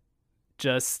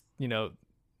just, you know,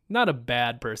 not a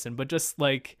bad person, but just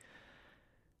like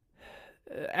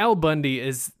Al Bundy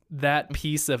is that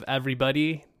piece of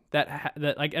everybody that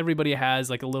like everybody has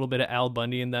like a little bit of Al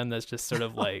Bundy in them that's just sort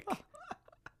of like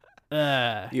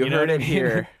you heard it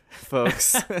here,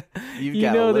 folks.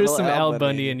 You know there's some Al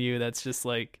Bundy in you that's just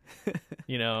like,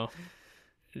 you know,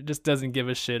 just doesn't give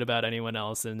a shit about anyone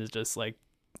else and is just like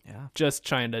just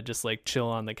trying to just like chill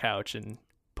on the couch and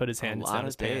put his hands down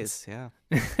his pants.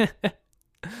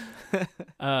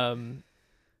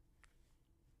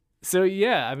 So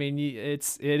yeah, I mean,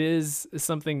 it is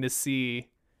something to see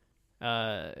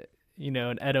you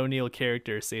know, an Ed O'Neill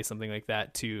character say something like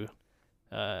that to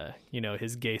you know,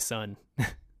 his gay son.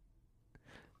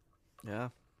 Yeah.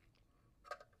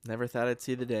 Never thought I'd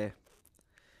see the day.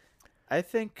 I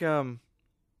think I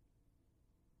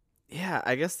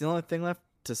guess the only thing left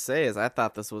to say is I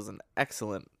thought this was an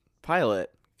excellent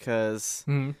pilot because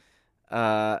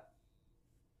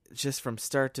just from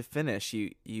start to finish,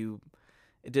 you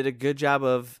did a good job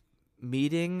of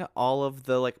meeting all of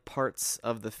the like parts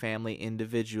of the family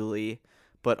individually,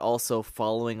 but also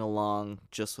following along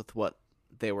just with what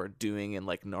they were doing in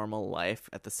like normal life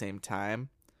at the same time.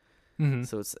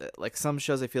 So it's like some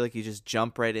shows I feel like you just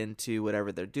jump right into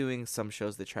whatever they're doing. Some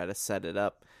shows they try to set it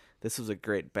up. This was a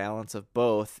great balance of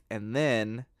both. And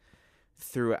then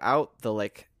throughout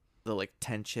the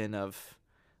tension of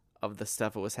the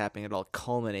stuff that was happening, it all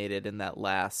culminated in that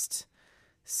last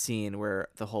scene where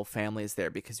the whole family is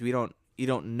there, because you don't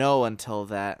know until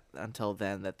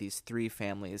then that these three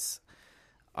families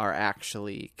are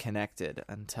actually connected,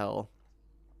 until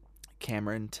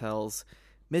Cameron tells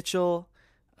Mitchell,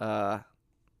 I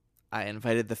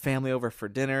invited the family over for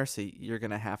dinner, so you're going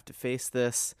to have to face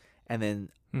this. And then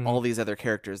all these other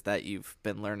characters that you've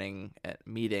been learning at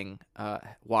meeting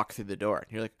walk through the door.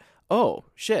 And you're like, oh,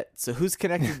 shit. So who's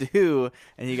connected to who?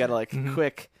 And you got to like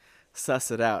quick suss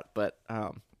it out. But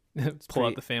pull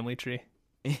out the family tree.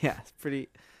 Yeah, it's pretty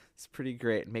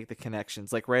great. Make the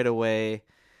connections. Like right away,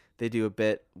 they do a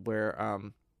bit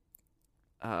where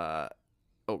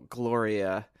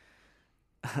Gloria...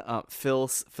 Phil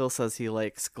says he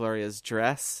likes Gloria's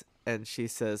dress, and she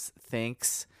says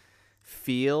thanks,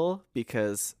 Feel,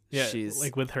 because she's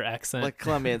like with her accent, like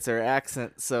Colombian's her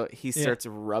accent. So he starts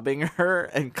rubbing her,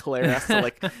 and Claire has to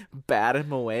like bat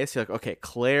him away. So you're like, okay,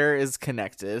 Claire is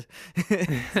connected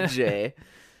to Jay.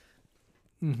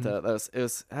 So it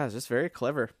was just very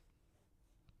clever.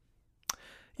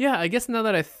 Yeah, I guess now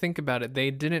that I think about it, they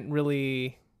didn't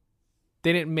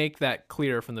make that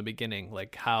clear from the beginning,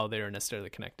 like how they were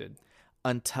necessarily connected.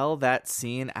 Until that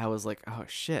scene, I was like, oh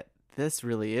shit, this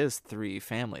really is three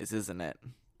families, isn't it?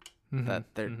 That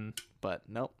they're, but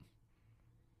nope.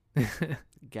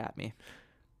 Got me.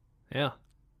 Yeah.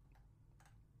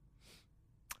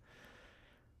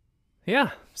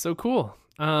 Yeah, so cool.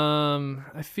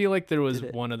 I feel like there was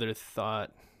one other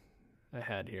thought I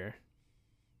had here.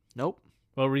 Nope.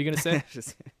 What were you going to say?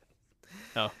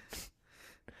 Oh.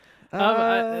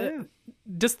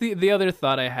 Just the other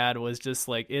thought I had was just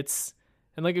like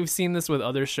and like we've seen this with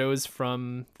other shows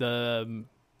from the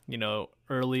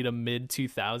early to mid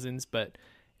 2000s, but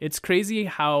it's crazy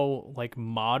how like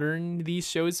modern these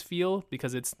shows feel,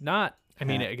 because it's not, I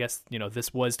mean, I guess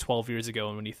this was 12 years ago,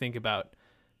 and when you think about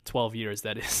 12 years,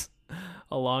 that is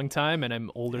a long time, and I'm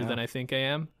older than I think I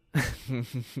am.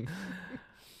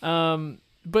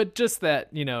 But just that,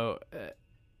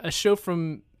 a show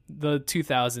from the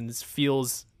 2000s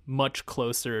feels much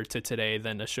closer to today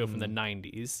than a show from the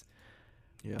 90s.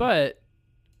 Yeah. But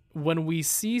when we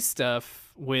see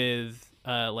stuff with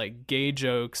like gay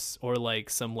jokes or like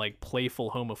some like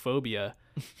playful homophobia,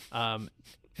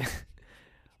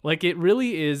 like it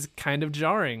really is kind of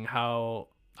jarring how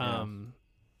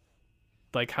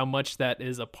like how much that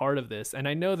is a part of this. And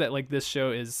I know that like this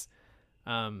show is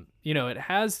it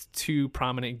has two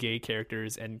prominent gay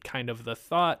characters, and kind of the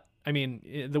thought, I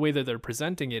mean, the way that they're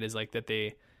presenting it is like that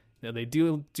they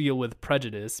do deal with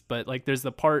prejudice, but like there's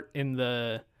the part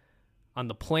on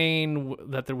the plane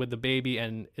that they're with the baby,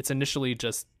 and it's initially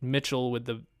just Mitchell with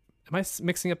the, am I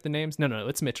mixing up the names? No,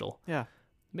 it's Mitchell. Yeah.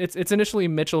 It's initially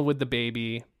Mitchell with the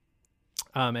baby.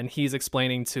 And he's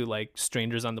explaining to like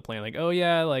strangers on the plane, like, oh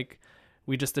yeah, like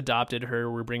we just adopted her.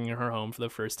 We're bringing her home for the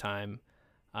first time.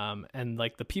 And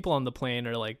like the people on the plane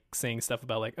are like saying stuff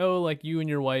about like, oh, like you and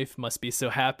your wife must be so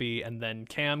happy. And then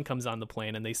Cam comes on the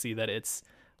plane and they see that it's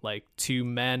like two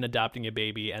men adopting a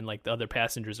baby, and like the other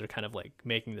passengers are kind of like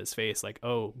making this face like,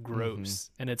 oh, gross.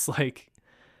 And it's like,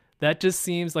 that just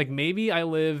seems like maybe I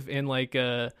live in like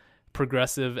a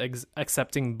progressive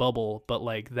accepting bubble, but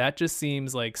like that just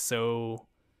seems like so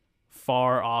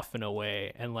far off and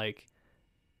away, and like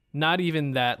not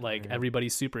even that like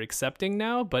everybody's super accepting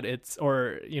now, but it's,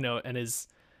 or and is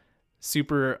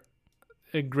super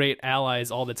great allies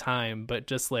all the time, but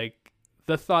just like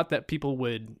the thought that people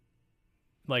would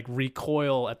like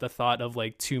recoil at the thought of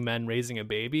like two men raising a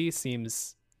baby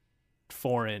seems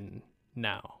foreign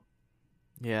now.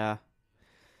 Yeah.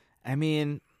 I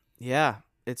mean, yeah,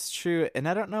 it's true. And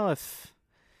I don't know if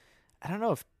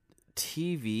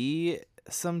TV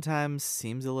sometimes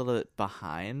seems a little bit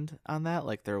behind on that.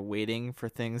 Like they're waiting for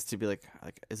things to be like,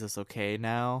 is this okay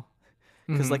now?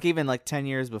 Because like even like 10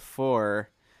 years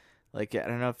before, like I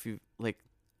don't know if you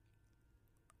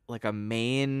like a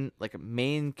main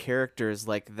characters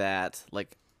like that.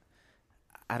 Like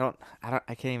I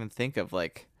can't even think of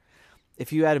like,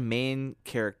 if you had main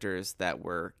characters that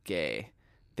were gay,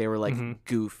 they were like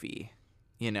goofy,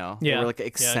 they were like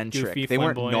eccentric. Goofy, they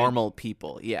weren't flamboyant. normal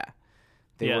people. Yeah.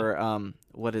 They were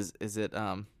what is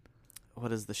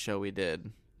the show we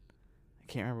did? I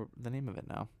can't remember the name of it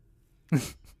now.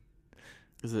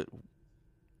 Is it?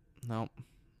 No,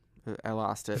 I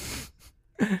lost it.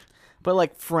 But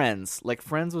like Friends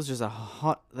was just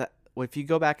that. If you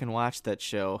go back and watch that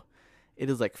show, it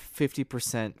is like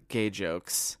 50% gay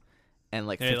jokes and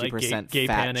like 50% gay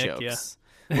fat panic, jokes.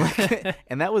 Yeah.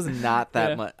 And that was not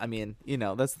that much. I mean,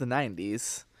 that's the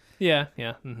 90s. Yeah.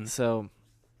 So,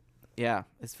 yeah,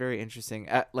 it's very interesting.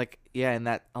 In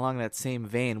that, along that same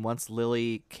vein, once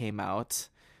Lily came out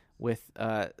with,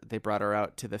 they brought her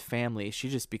out to the family, she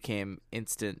just became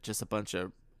just a bunch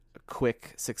of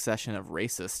quick succession of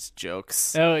racist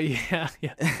jokes. Oh yeah.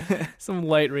 Some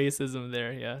light racism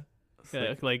there. Yeah.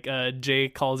 Like Jay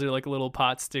calls her like a little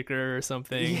pot sticker or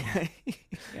something.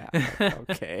 Yeah.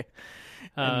 Okay.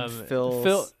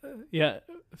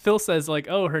 Phil says like,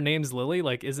 oh, her name's Lily,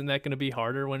 like isn't that going to be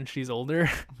harder when she's older?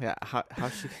 Yeah. How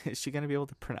is she going to be able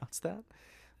to pronounce that?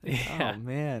 Yeah. Oh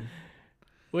man.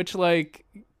 Which, like,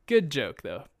 good joke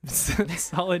though.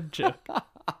 Solid joke.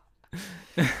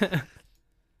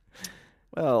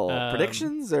 Well,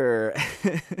 predictions or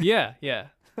yeah.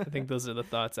 I think those are the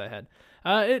thoughts I had.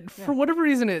 For whatever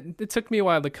reason, it took me a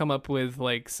while to come up with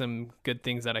like some good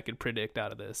things that I could predict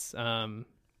out of this.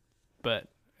 But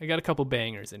I got a couple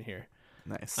bangers in here.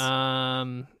 Nice.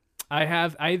 I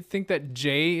think that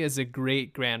Jay is a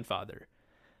great grandfather.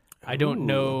 I don't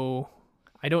know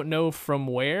from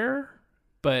where,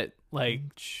 but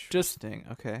like just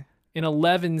okay. In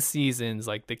 11 seasons,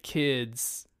 like the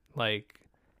kids, like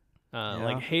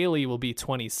Haley will be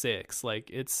 26. Like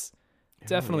it's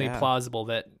definitely plausible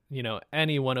that,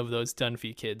 any one of those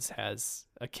Dunphy kids has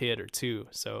a kid or two.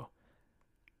 So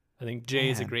I think Jay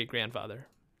is a great grandfather.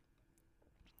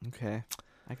 Okay.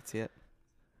 I can see it.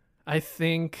 I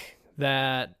think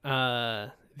that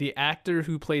the actor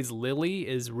who plays Lily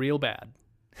is real bad.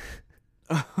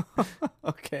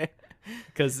 Okay.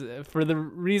 Because for the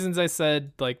reasons I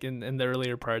said, like in the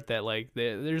earlier part, that like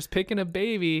they're just picking a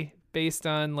baby based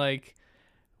on like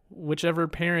whichever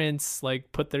parents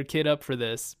like put their kid up for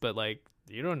this, but like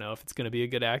you don't know if it's going to be a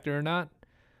good actor or not.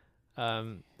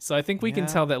 So I think we can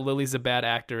tell that Lily's a bad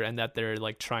actor and that they're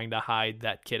like trying to hide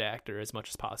that kid actor as much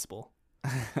as possible.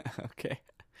 Okay.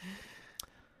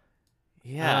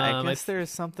 Yeah, I guess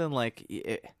there's something like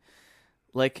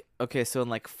okay, so in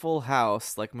like Full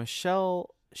House, like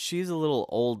Michelle, she's a little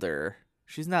older.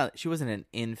 She wasn't an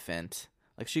infant.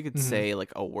 Like she could Mhm. say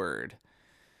like a word.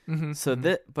 Mm-hmm. So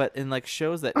that, but in like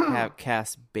shows that have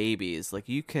cast babies, like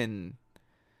you could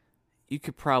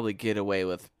probably get away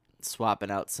with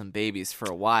swapping out some babies for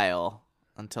a while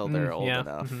until they're old Yeah.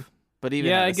 enough. Hmm. But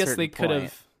even Yeah, at I a guess certain they could point,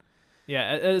 have. Yeah,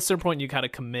 at a certain point, you gotta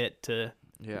commit to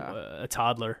yeah, a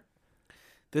toddler.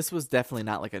 this was definitely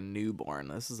not like a newborn.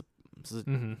 This is a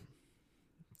Mm-hmm.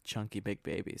 chunky big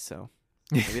baby. So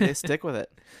maybe they stick with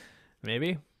it.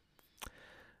 Maybe.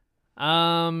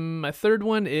 My third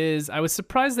one is I was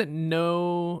surprised that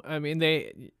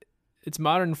it's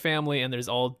Modern Family and there's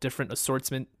all different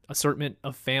assortment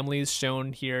of families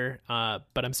shown here.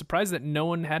 But I'm surprised that no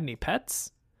one had any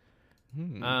pets.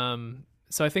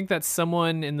 So I think that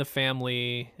someone in the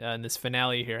family in this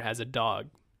finale here has a dog.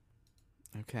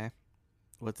 Okay,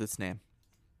 what's its name?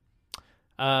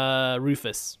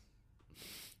 Rufus.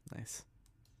 Nice.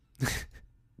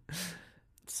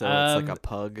 So it's like a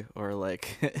pug or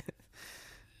like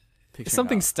picturing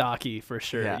Something stocky for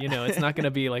sure. Yeah. You know, it's not going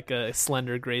to be like a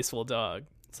slender, graceful dog.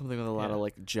 something with a lot Yeah. of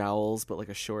like jowls, but like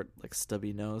a short, like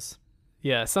stubby nose.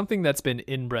 Yeah, something that's been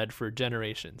inbred for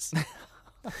generations.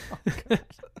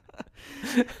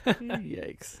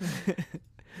 Yikes.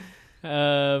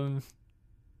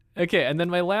 Okay, and then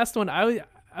my last one, I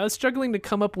was struggling to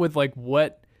come up with like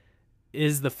what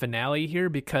is the finale here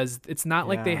because it's not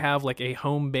like they Yeah. have like a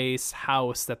home base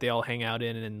house that they all hang out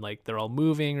in and like they're all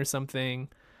moving or something.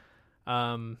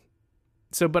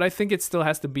 So, but I think it still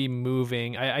has to be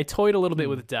moving. I toyed a little bit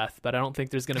with death, but I don't think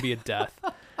there's going to be a death.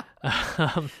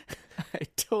 I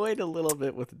toyed a little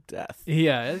bit with death.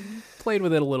 Yeah, I played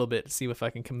with it a little bit to see if I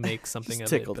can make something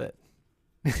Just of tickled it.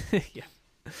 it. Yeah.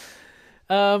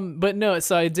 But no,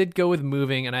 so I did go with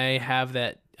moving, and I have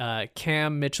that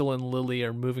Cam, Mitchell, and Lily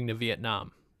are moving to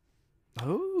Vietnam.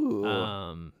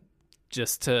 Ooh.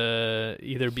 Just to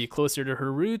either be closer to her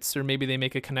roots, or maybe they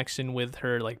make a connection with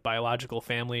her like biological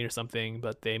family or something,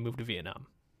 but they move to Vietnam.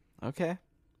 Okay.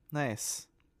 Nice.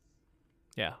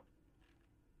 Yeah,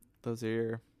 Those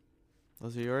are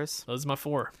yours? those are my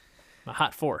four. My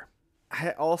hot four.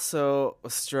 I also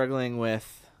was struggling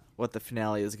with what the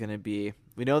finale is going to be.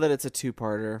 We know that it's a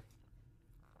two-parter.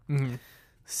 Mm-hmm.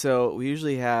 So we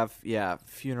usually have,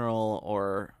 funeral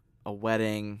or a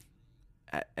wedding,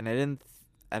 and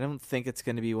I don't think it's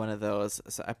going to be one of those.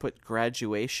 So I put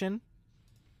graduation.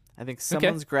 I think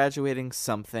someone's graduating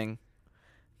something.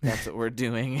 That's what we're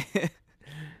doing.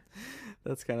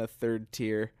 That's kind of third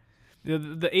tier.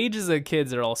 The ages of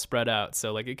kids are all spread out,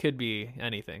 so like it could be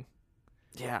anything.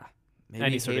 Yeah, maybe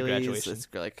Any sort of Haley's, graduation. it's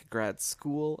like grad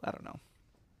school. I don't know.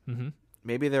 Mm-hmm.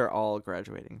 Maybe they're all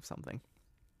graduating something.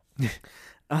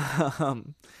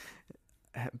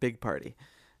 Big party.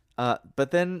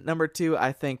 But then number 2,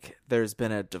 I think there's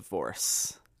been a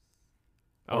divorce.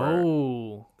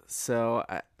 Oh, So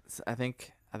I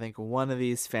think one of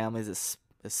these families is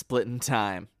split in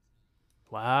time.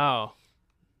 wow.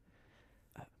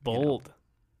 Bold.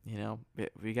 You know,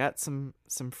 we got some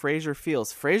Frasier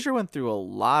feels. Frasier went through a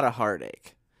lot of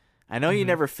heartache. I know you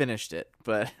never finished it,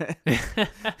 but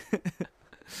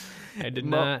I did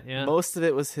not. Yeah. most of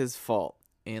it was his fault.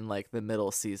 In like the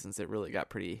middle seasons, it really got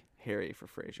pretty hairy for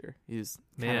Frasier. He was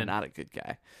kind of Man. not a good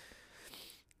guy.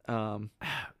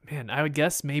 Man, I would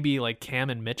guess maybe like Cam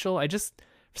and Mitchell. For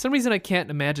some reason, I can't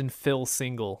imagine Phil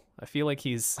single. I feel like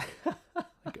he's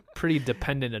like a pretty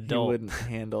dependent He adult. wouldn't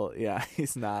handle. Yeah,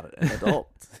 he's not an adult.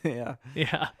 Yeah.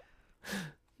 Yeah.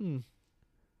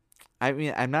 I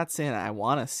mean, I'm not saying I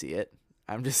want to see it.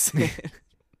 I'm just saying.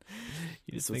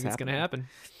 You just This was think it's going to happen.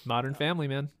 Modern Family,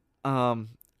 man.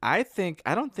 I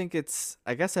don't think it's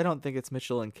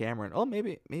Mitchell and Cameron. Oh,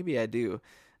 maybe I do.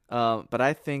 But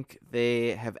I think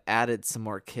they have added some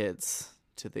more kids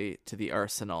to the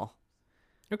arsenal.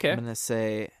 Okay. I'm gonna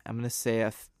say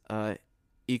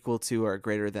equal to or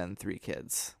greater than 3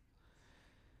 kids.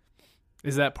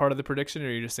 Is that part of the prediction, or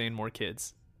are you just saying more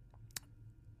kids?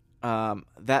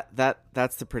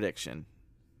 That's the prediction.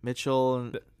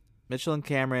 Mitchell and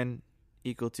Cameron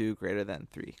equal to greater than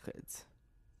 3 kids.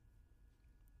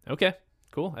 Okay.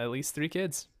 Cool. At least 3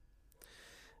 kids.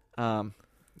 Got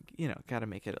to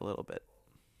make it a little bit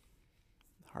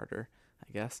harder,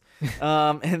 I guess.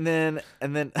 And then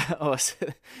so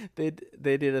they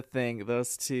did a thing.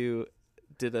 Those two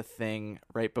did a thing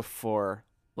right before,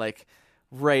 like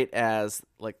right as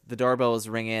like the doorbell was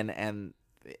ringing and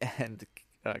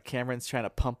Cameron's trying to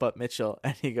pump up Mitchell,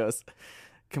 and he goes,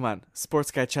 "Come on, sports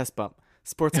guy chest bump,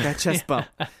 sports guy chest bump,"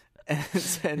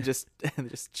 and just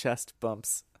chest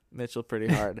bumps Mitchell pretty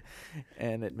hard,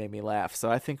 and it made me laugh. So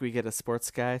I think we get a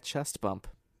sports guy chest bump.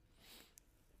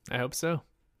 I hope so.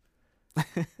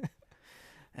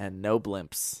 And no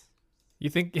blimps. You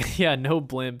think? Yeah, no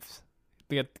blimps.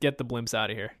 Get the blimps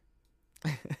out of here.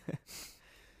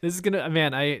 This is gonna,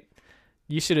 man.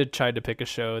 You should have tried to pick a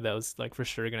show that was like for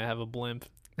sure gonna have a blimp.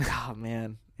 Oh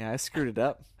man, yeah, I screwed it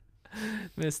up.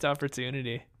 Missed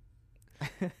opportunity.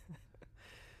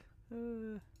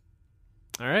 All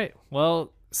right.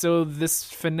 Well, so this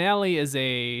finale is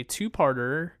a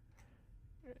two-parter,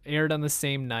 aired on the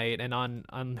same night, and on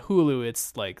Hulu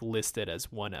it's like listed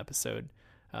as one episode,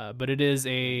 but it is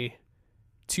a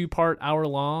two-part,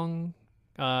 hour-long,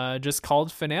 just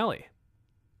called finale.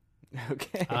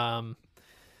 Okay. On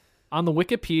the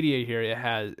Wikipedia here,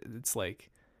 it's like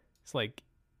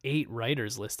 8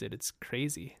 writers listed. It's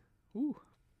crazy. Ooh.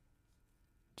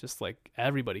 Just like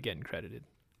everybody getting credited.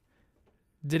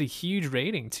 Did a huge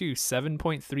rating too,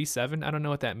 7.37. I don't know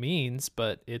what that means,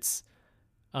 but it's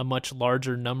a much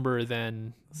larger number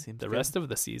than the rest of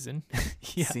the season.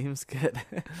 Yeah. Seems good.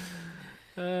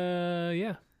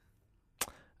 Yeah.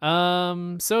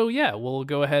 So yeah, we'll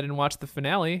go ahead and watch the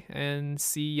finale and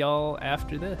see y'all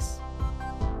after this.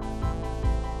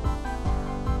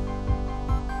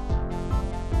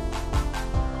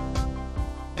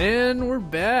 And we're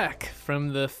back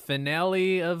from the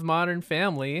finale of Modern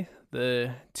Family,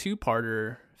 the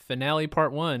two-parter finale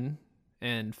part 1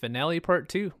 and finale part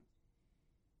 2.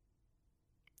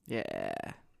 Yeah.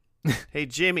 Hey,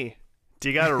 Jimmy, do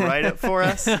you got a write-up for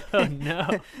us? Oh, no.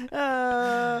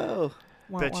 Oh.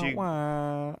 Bet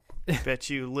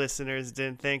you listeners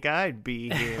didn't think I'd be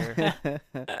here.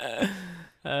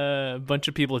 A bunch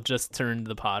of people just turned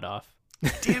the pod off.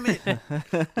 Damn it.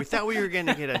 We thought we were going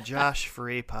to get a Josh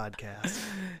Free podcast.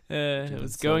 It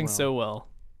was going so well.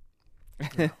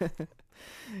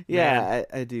 Yeah,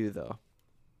 I do though.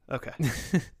 Okay.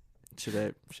 Should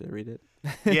I read it?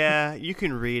 Yeah, you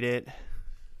can read it.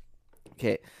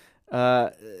 Okay.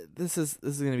 This is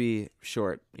going to be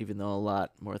short, even though a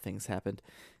lot more things happened.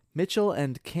 Mitchell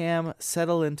and Cam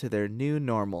settle into their new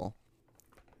normal.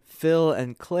 Phil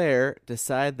and Claire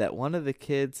decide that one of the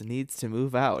kids needs to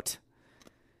move out.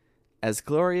 As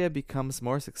Gloria becomes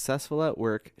more successful at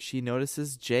work, she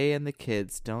notices Jay and the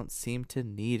kids don't seem to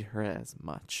need her as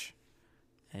much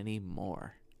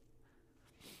anymore.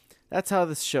 That's how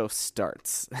this show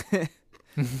starts.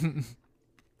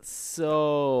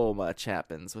 So much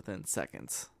happens within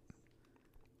seconds.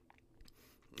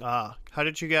 How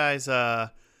did you guys...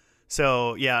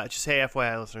 So, yeah, just hey,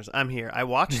 FYI listeners, I'm here. I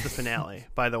watched the finale,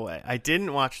 by the way. I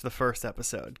didn't watch the first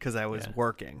episode because I was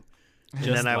working. And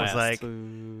Just then I was last.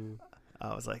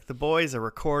 like, the boys are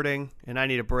recording, and I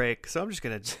need a break, so I'm just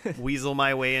going to weasel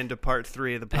my way into part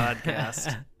 3 of the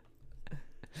podcast.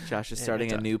 Josh is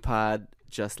starting a new pod,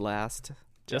 Just Last.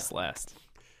 Just last.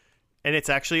 And it's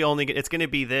actually it's going to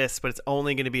be this, but it's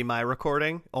only going to be my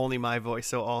recording, only my voice.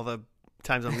 So all the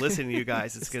times I'm listening to you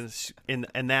guys, it's going to, in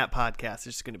that podcast, it's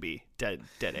just going to be dead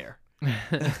air.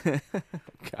 God.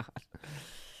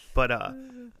 But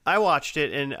I watched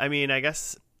it, and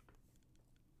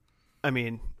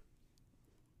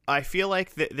I feel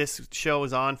like this show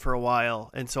was on for a while,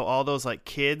 and so all those like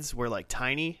kids were like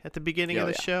tiny at the beginning of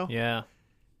the show. Yeah.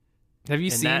 Have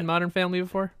you seen Modern Family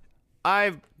before?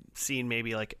 I've seen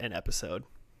maybe like an episode.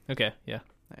 Okay, yeah.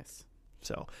 Nice.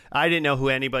 So I didn't know who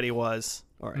anybody was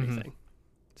or anything. Mm-hmm.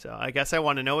 So I guess I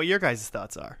want to know what your guys'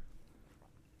 thoughts are.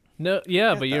 No,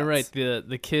 yeah, but you're right.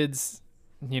 The kids,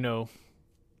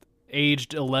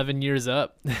 aged 11 years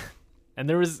up. And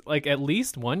there was like at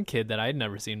least one kid that I'd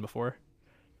never seen before.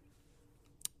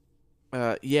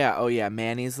 Yeah. Oh, yeah.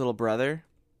 Manny's little brother.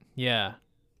 Yeah.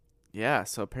 Yeah.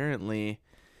 So apparently,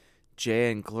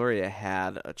 Jay and Gloria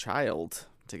had a child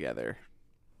together.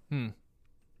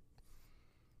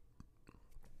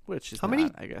 Which is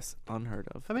I guess, unheard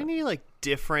of. How many like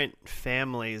different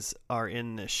families are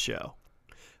in this show?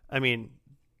 I mean,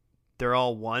 they're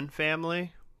all one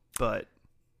family, but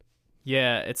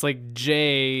yeah, it's like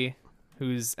Jay,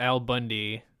 who's Al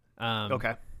Bundy.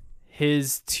 Okay.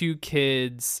 His 2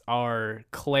 kids are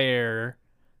Claire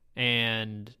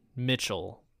and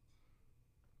Mitchell.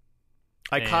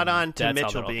 I caught on to that's how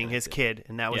Mitchell they're all being his connected. kid,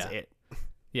 and that was Yeah. it.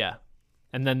 Yeah.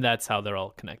 And then that's how they're all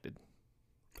connected.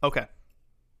 Okay.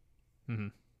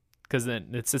 Because then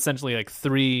it's essentially like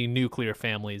 3 nuclear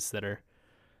families that are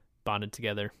bonded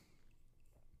together.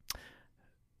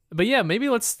 But yeah, maybe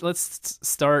let's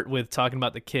start with talking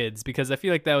about the kids, because I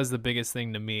feel like that was the biggest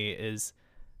thing to me. Is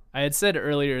I had said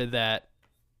earlier that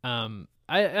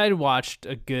I'd watched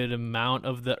a good amount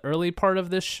of the early part of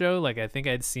this show. Like I think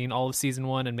I'd seen all of season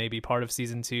 1 and maybe part of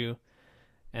season 2.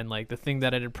 And like the thing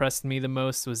that had impressed me the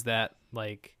most was that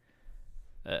like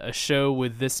a show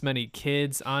with this many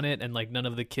kids on it, and like none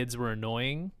of the kids were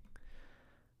annoying.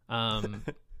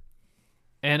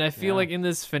 And I feel Yeah. like in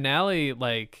this finale,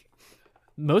 like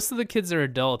most of the kids are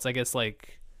adults, I guess,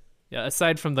 like yeah,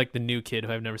 aside from like the new kid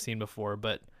who I've never seen before,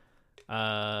 but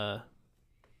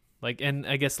like, and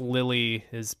I guess Lily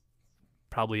is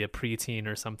probably a preteen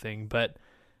or something, but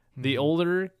the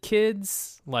older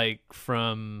kids, like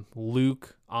from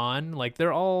Luke on, like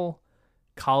they're all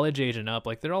college age and up,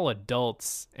 like they're all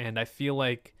adults, and I feel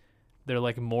like they're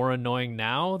like more annoying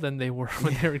now than they were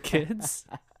when they were kids.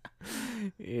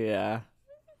 Yeah.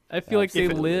 I feel like they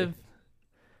Absolutely. live,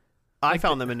 I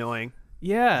found them annoying.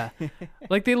 yeah,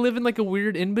 like they live in like a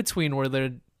weird in between where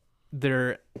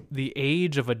they're the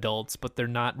age of adults, but they're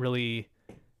not really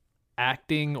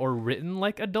acting or written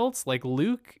like adults. Like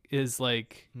Luke is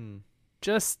like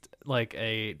just like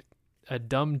a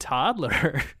dumb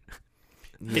toddler.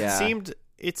 Yeah.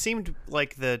 It seemed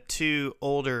like the two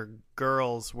older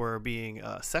girls were being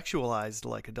sexualized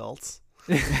like adults.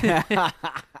 Yeah,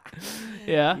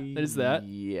 there's that.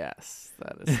 Yes,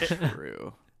 that is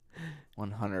true.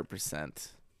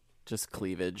 100%. Just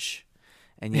cleavage.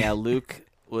 And yeah, Luke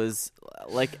was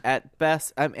like at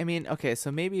best. I mean, okay,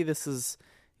 so maybe this is,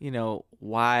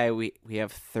 why we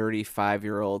have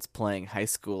 35-year-olds playing high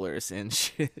schoolers in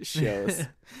shows.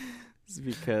 It's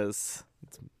because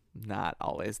it's not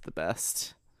always the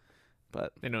best.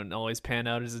 But They don't always pan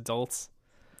out as adults.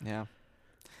 yeah.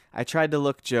 I tried to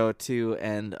look, Joe, too,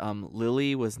 and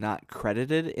Lily was not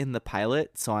credited in the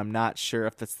pilot, so I'm not sure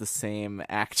if it's the same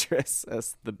actress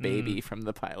as the baby from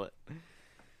the pilot.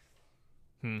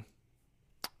 Wonder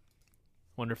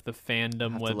if the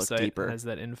fandom Have to look website deeper. has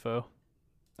that info.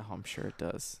 Oh, I'm sure it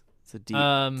does. It's a deep,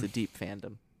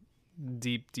 fandom.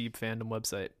 Deep fandom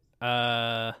website.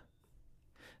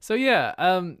 So yeah,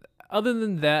 other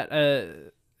than that,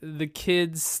 the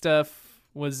kids stuff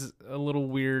was a little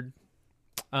weird.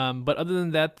 But other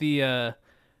than that, the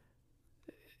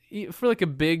for like a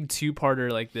big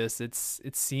two-parter like this, it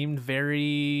seemed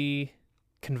very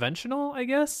conventional, I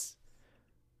guess.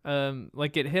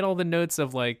 Like it hit all the notes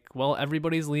of like, well,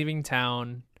 everybody's leaving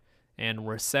town and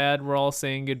we're sad we're all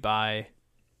saying goodbye,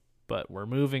 but we're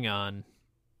moving on.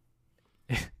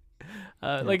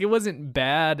 Like it wasn't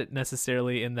bad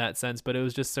necessarily in that sense, but it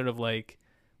was just sort of like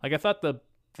I thought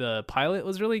the pilot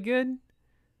was really good.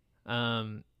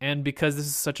 And because this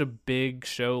is such a big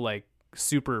show, like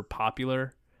super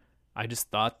popular, I just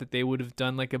thought that they would have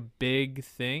done like a big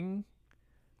thing.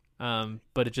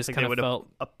 But it just Like kind they of would have felt,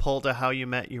 a pull to How You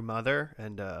Met Your Mother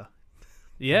and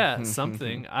yeah,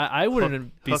 something. I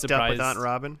wouldn't be hooked surprised. up with Aunt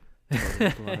Robin.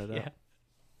 Blown it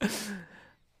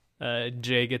up.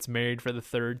 Jay gets married for the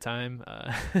third time.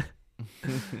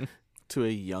 To a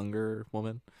younger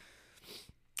woman.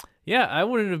 Yeah, I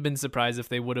wouldn't have been surprised if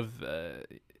they would have,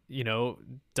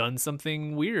 done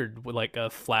something weird with like a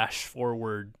flash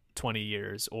forward 20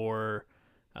 years or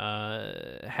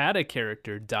had a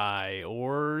character die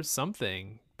or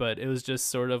something. But it was just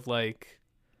sort of like,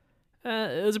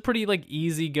 it was a pretty like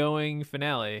easygoing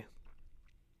finale.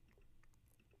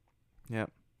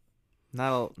 Yep.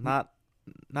 Not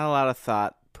a lot of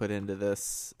thought put into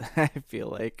this. I feel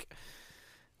like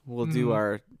we'll do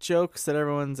our jokes that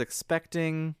everyone's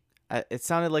expecting. It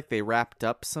sounded like they wrapped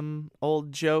up some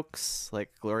old jokes.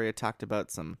 Like Gloria talked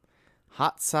about some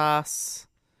hot sauce.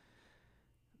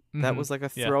 That was like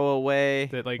a Yeah. throwaway.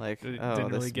 That, like, oh,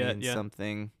 didn't this really get, means yeah.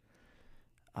 something.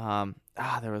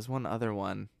 There was one other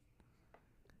one.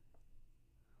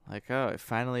 Like, oh, it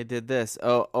finally did this.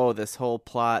 Oh, this whole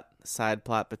side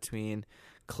plot between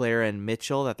Claire and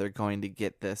Mitchell that they're going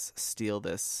to steal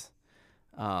this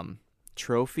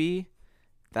trophy.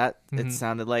 That it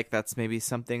sounded like that's maybe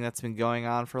something that's been going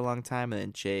on for a long time, and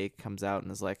then Jay comes out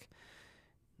and is like,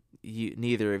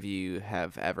 neither of you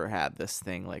have ever had this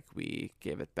thing, like we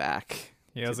gave it back.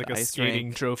 Yeah, it was to like the a ice skating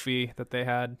rink. trophy that they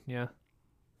had. Yeah.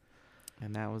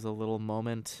 And that was a little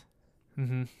moment.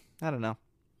 Mm-hmm. I don't know.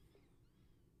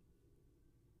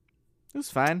 It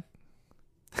was fine.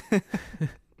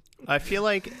 I feel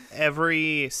like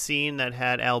every scene that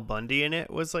had Al Bundy in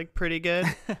it was like pretty good.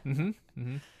 Mm-hmm.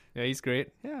 Mm-hmm. Yeah, he's great.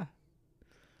 Yeah.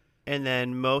 And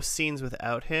then most scenes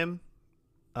without him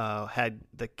had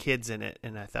the kids in it,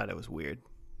 and I thought it was weird.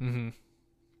 Mm-hmm.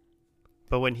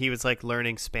 But when he was like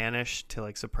learning Spanish to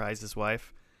like surprise his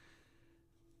wife,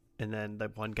 and then the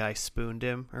one guy spooned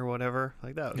him or whatever,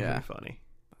 like that was Yeah. pretty funny.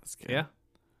 That's good. Yeah.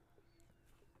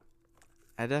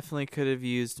 I definitely could have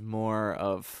used more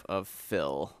of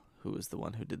Phil, who was the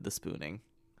one who did the spooning.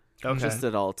 Okay. Just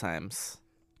at all times.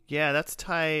 Yeah, that's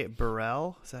Ty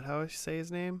Burrell. Is that how I say his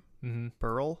name? Mm-hmm.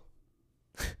 Burrell?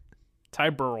 Ty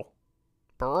Burrell.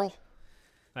 Burrell?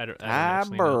 I don't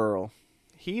actually know. Burl.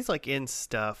 He's like in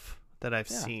stuff that I've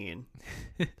Yeah. seen.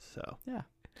 So Yeah.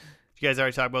 You guys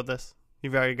already talked about this?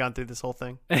 You've already gone through this whole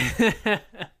thing? A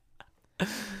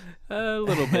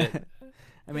little bit.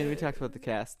 I mean, we talked about the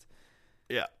cast.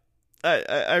 Yeah.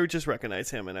 I would just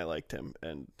recognize him, and I liked him,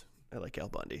 and I like Al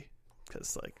Bundy.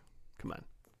 Because, like, come on.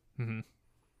 Mm-hmm.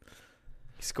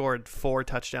 He scored 4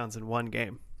 touchdowns in one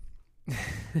game.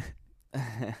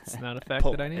 It's not a fact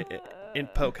that I need. In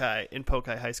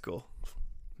Pokai High School.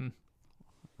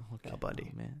 Okay. Al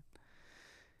Bundy. Oh, man.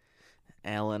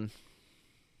 Alan.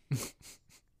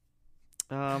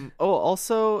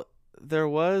 Also, there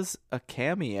was a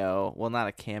cameo. Well, not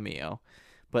a cameo,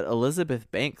 but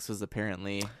Elizabeth Banks was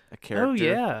apparently a character. Oh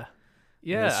yeah, in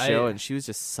yeah. this show, and she was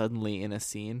just suddenly in a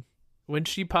scene. When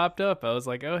she popped up, I was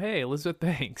like, "Oh hey, Elizabeth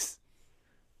Banks."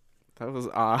 That was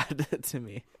odd to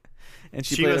me. And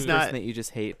she She played a was person not- that you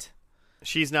just hate.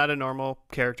 She's not a normal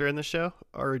character in the show?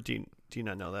 Or do you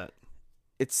not know that?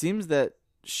 It seems that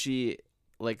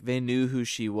they knew who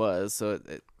she was, so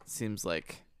it seems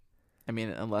like, I mean,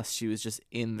 unless she was just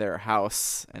in their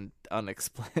house and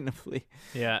unexplainably.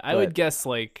 Yeah, I But- would guess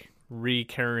like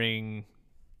recurring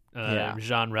Uh,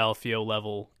 Jean Ralphio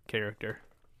level character.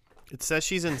 It says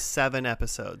she's in 7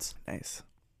 episodes. Nice.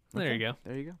 There you go.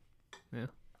 There you go.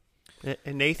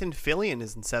 And Nathan Fillion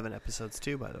is in 7 episodes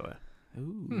too, by the way.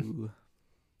 Ooh.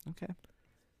 Okay.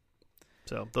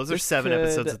 So those are This 7 could-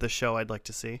 episodes of the show I'd like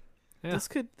to see. Yeah.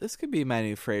 This could be my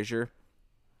new Frasier.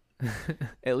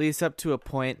 At least up to a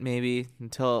point, maybe,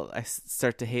 until I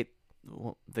start to hate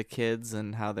the kids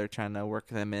and how they're trying to work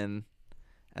them in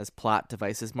as plot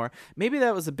devices more. Maybe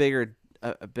that was a big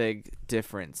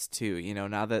difference too. You know,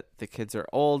 now that the kids are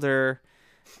older,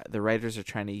 the writers are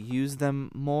trying to use them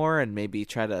more and maybe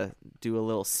try to do a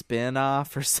little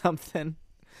spin-off or something.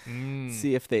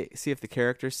 See if the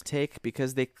characters take,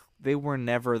 because they were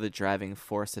never the driving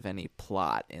force of any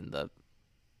plot in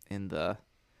the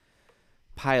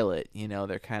pilot. You know,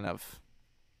 they're kind of,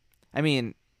 I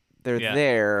mean, they're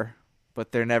there,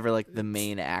 but they're never like the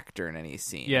main actor in any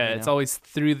scene. Yeah, you it's know? always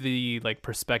through the like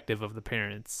perspective of the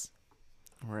parents.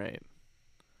 Right.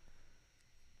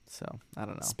 So I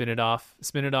don't know. Spin it off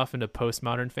into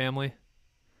Postmodern Family.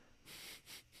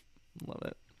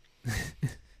 Love it.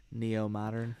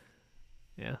 Neo-modern,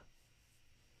 Yeah,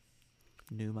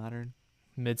 new modern,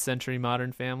 mid-century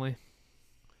Modern Family.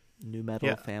 new metal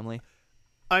Yeah. family.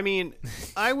 I mean,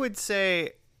 I would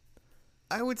say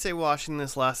watching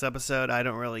this last episode, I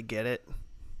don't really get it.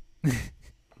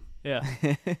 Yeah,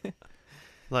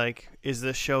 Like, is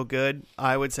this show good?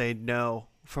 I would say no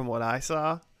from what I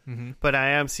saw. mm-hmm. But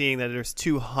I am seeing that there's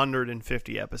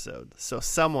 250 episodes. So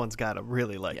someone's got to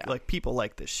really like people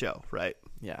like this show, right?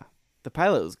 Yeah. The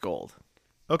pilot was gold,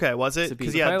 Okay, was it? To be-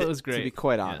 Because the pilot was to great. be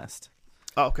quite Yeah. honest.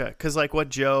 okay, because like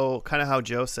how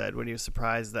Joe said when he was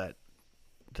surprised that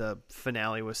the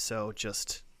finale was so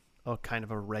just kind of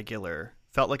a regular,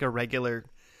 felt like a regular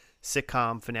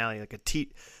sitcom finale,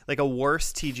 like a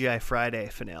worse TGI Friday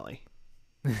finale,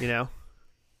 you know?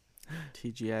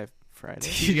 TGI Friday.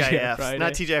 TGIFs, Friday.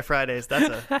 not TGI Fridays.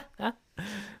 That's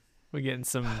We're getting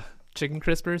some chicken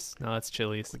crispers. No, that's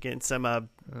Chili's. we're getting some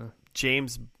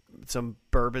James, some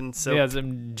bourbon soap, Yeah,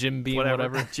 some Jim Beam,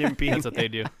 whatever. Jim Beam. That's what they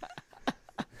do.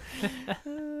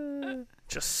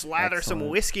 Just slather some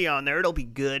Excellent. whiskey on there. It'll be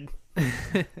good.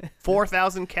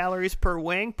 4,000 calories per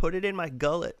wing. Put it in my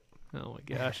gullet. Oh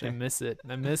my gosh, I miss it.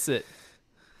 I miss it.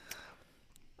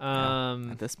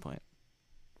 At this point.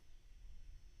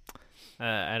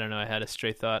 I don't know. I had a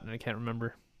stray thought and I can't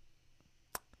remember.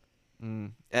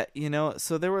 You know,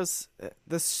 so there was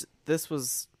this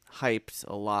was hyped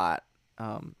a lot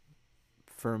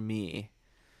for me,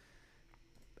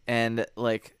 and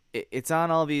like it's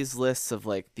on all these lists of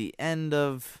like the end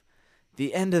of the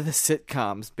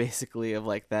sitcoms, basically, of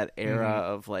like that era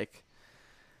of like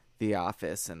The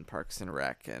Office and Parks and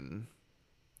Rec, and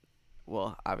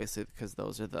well, obviously because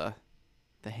those are the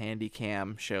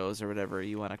handy-cam shows or whatever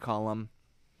you want to call them.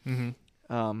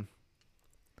 Mm-hmm.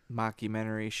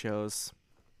 Mockumentary shows.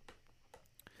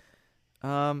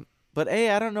 But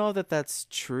I don't know that that's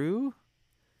true,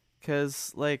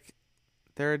 because like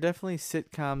there are definitely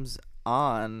sitcoms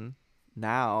on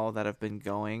now that have been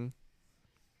going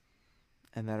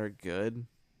and that are good.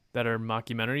 That are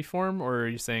mockumentary form, or are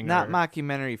you saying Not are-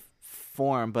 mockumentary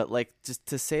form, but like just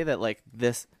to say that like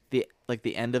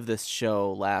the end of this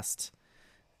show last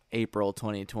April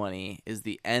 2020 is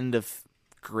the end of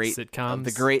sitcoms?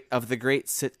 of the great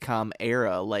sitcom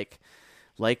era, like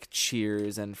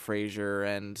Cheers and Frasier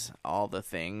and all the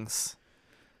things.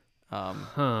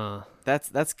 Huh.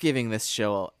 That's giving this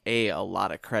show a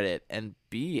lot of credit, and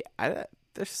B, I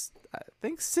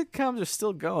think sitcoms are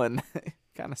still going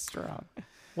kind of strong.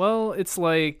 Well, it's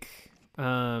like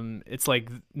It's like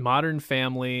Modern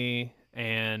Family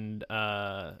and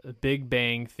Big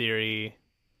Bang Theory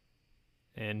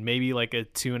and maybe like a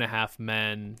 2.5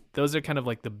 Men. Those are kind of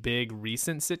like the big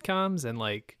recent sitcoms, and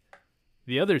like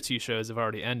the other two shows have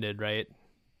already ended, right?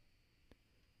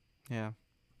 Yeah.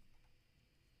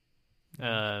 So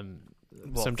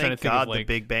Well, I'm trying to thank think God of like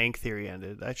the Big Bang Theory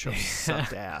ended. That show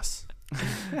sucked ass.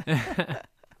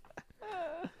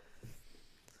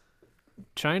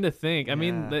 trying to think. I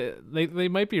mean, Yeah. they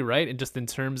might be right, and just in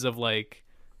terms of like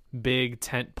big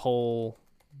tentpole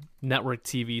network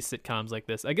TV sitcoms like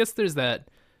this. I guess there's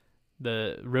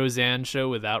the Roseanne show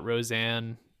without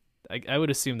Roseanne. I would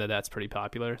assume that that's pretty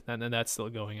popular, and that's still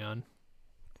going on.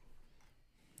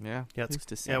 Yeah. Yeah, Who's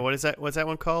to say? yeah. What is that? What's that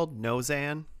one called?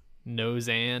 Nozan.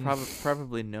 Nozan.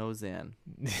 Probably Nozan.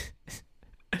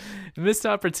 Missed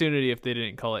opportunity if they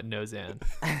didn't call it Nozan.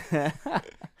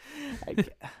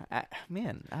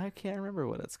 I can't remember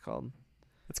what it's called.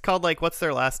 It's called like what's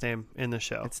their last name in the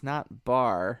show? It's not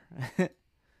Bar.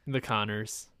 The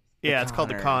Connors. Yeah, it's called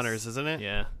the Connors. Connors, isn't it?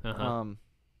 Yeah. Uh-huh.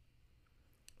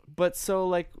 But so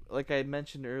like I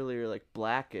mentioned earlier, like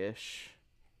Blackish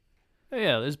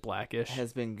Yeah, there's Blackish.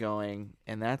 has been going,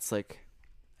 and that's like,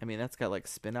 I mean, that's got like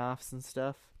spin-offs and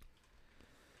stuff.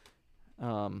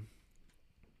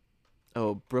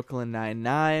 Brooklyn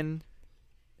Nine-Nine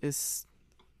is,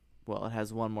 well, it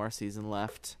has one more season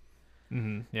left.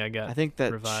 Yeah, I got. I think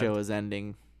that revived. show is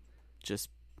ending just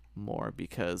more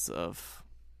because of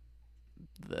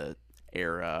the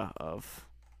era of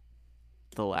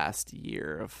the last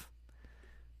year of,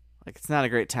 like, it's not a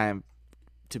great time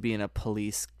to be in a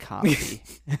police comedy.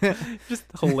 Just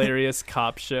hilarious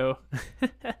cop show.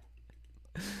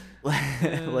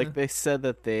 Like they said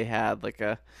that they had like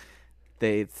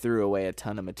they threw away a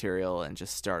ton of material and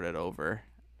just started over.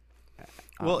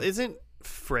 Well, isn't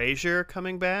Frasier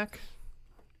coming back?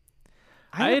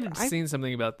 I had seen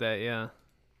something about that. Yeah.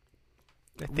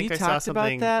 I we think I saw talked about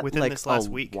something that within like this last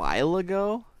a week. while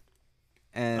ago,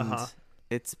 and Uh-huh.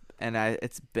 it's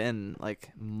been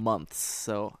like months.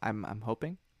 So I'm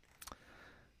hoping.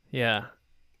 Yeah.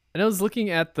 And I was looking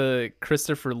at the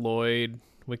Christopher Lloyd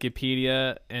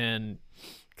Wikipedia, and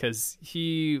because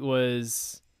he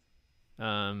was,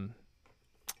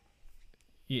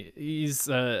 he's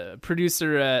a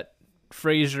producer at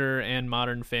Frasier and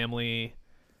Modern Family,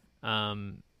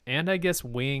 and I guess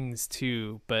Wings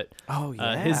too. But Oh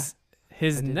yeah. his I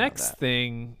did know next that.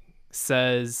 thing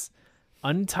says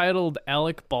Untitled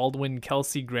Alec Baldwin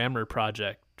Kelsey Grammer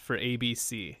Project for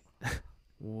ABC.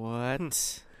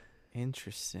 What?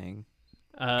 Interesting.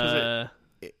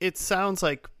 It sounds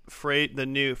like the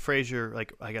new Frasier,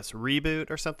 like I guess reboot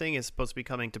or something, is supposed to be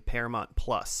coming to Paramount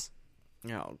Plus.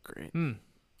 Oh, great.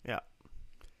 Yeah.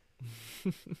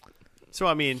 So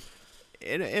I mean,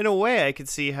 in a way, I could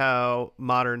see how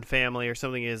Modern Family or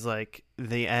something is like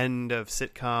the end of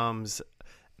sitcoms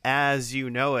as you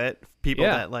know it. People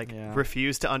Yeah. that like Yeah.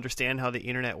 refuse to understand how the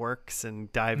internet works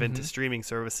and dive into Mhm. streaming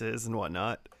services and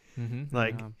whatnot, Mm-hmm.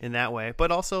 like Yeah. in that way.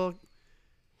 But also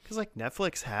because like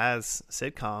Netflix has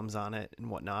sitcoms on it and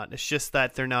whatnot. It's just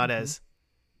that they're not as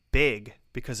big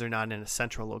because they're not in a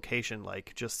central location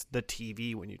like just the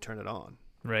TV when you turn it on.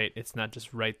 Right. It's not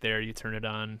just right there. You turn it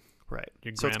on. Right.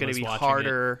 Your So it's going to grandma's be watching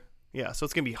harder. Yeah. So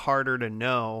it's going to be harder to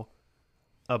know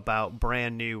about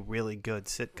brand new, really good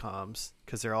sitcoms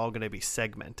because they're all going to be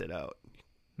segmented out.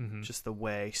 Mm-hmm. Just the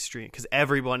way because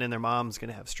everyone and their mom's going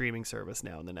to have streaming service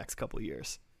now in the next couple of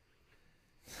years.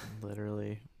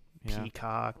 Literally. Yeah.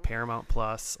 Peacock, Paramount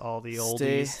Plus, all the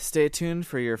oldies. Stay tuned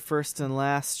for your first and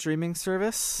last streaming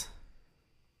service.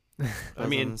 I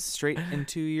mean, Buzzing straight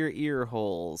into your ear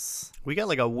holes. we got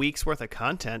like a week's worth of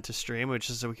content to stream, which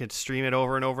is so we could stream it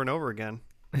over and over and over again.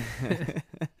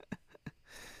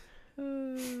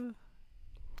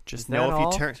 Just Is know that if you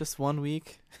all? turn. Just 1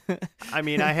 week. I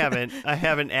mean, I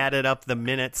haven't added up the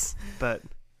minutes, but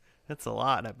that's a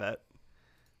lot, I bet.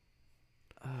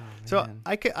 Oh, So man.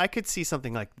 I could see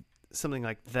something like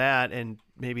that, and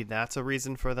maybe that's a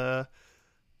reason for the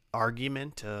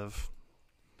argument of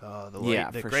the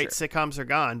for great sure. sitcoms are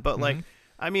gone. But like,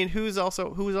 I mean, who's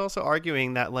also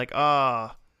arguing that like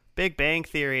Big Bang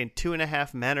Theory and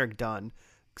 2.5 Men are done.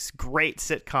 Great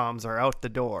sitcoms are out the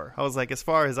door. I was like, as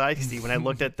far as I see, when I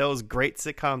looked at those great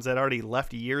sitcoms that already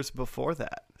left years before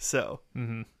that. So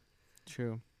Mm-hmm.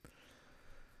 True.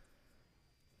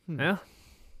 Yeah.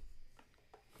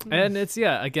 And it's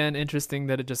again interesting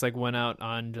that it just like went out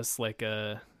on just like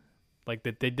that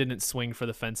they didn't swing for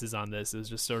the fences on this. It was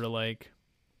just sort of like,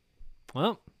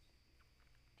 well,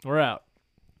 we're out.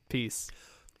 Peace.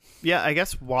 yeah, I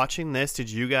guess watching this,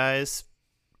 did you guys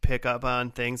pick up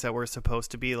on things that were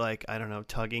supposed to be like, I don't know,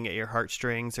 tugging at your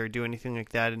heartstrings or do anything like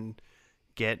that and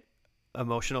get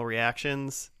emotional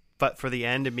reactions. But for the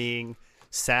end of being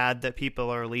sad that people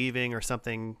are leaving or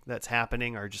something that's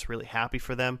happening, or just really happy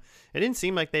for them, it didn't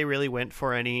seem like they really went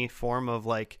for any form of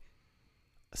like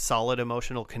solid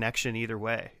emotional connection either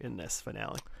way in this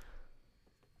finale.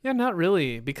 Yeah, not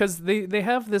really, because they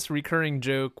have this recurring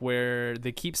joke where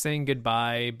they keep saying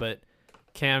goodbye, but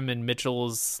Cam and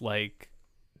Mitchell's like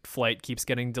flight keeps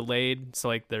getting delayed. So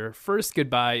like their first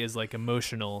goodbye is like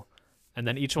emotional, and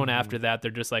then each one after that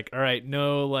they're just like, all right,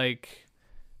 no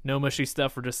mushy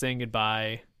stuff, we're just saying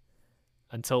goodbye,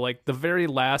 until like the very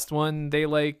last one they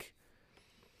like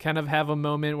kind of have a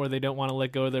moment where they don't want to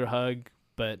let go of their hug,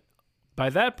 but by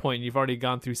that point you've already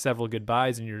gone through several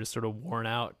goodbyes and you're just sort of worn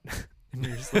out. And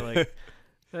you're just like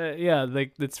yeah,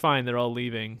 like it's fine, they're all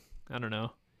leaving. I don't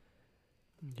know.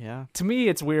 Yeah. To me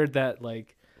it's weird that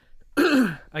like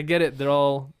I get it, they're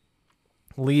all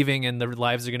leaving and their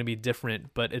lives are going to be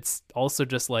different, but it's also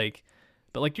just like,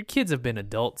 but like your kids have been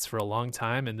adults for a long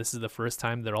time and this is the first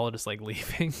time they're all just like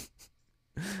leaving.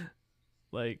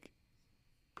 Like,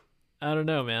 I don't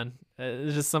know, man.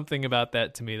 There's just something about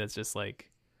that to me that's just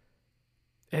like,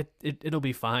 it'll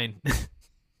be fine.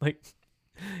 Like,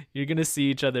 you're going to see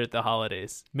each other at the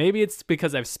holidays. Maybe it's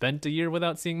because I've spent a year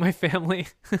without seeing my family.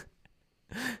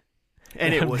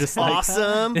 And it was just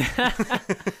awesome.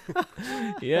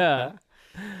 Yeah.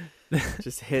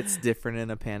 Just hits different in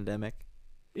a pandemic.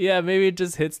 Yeah, maybe it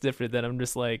just hits different. Then I'm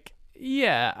just like,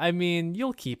 yeah, I mean,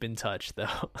 you'll keep in touch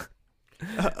though.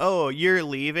 Oh, you're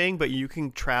leaving, but you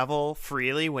can travel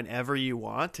freely whenever you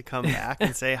want to come back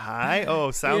and say hi?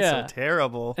 Oh, sounds so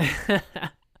terrible.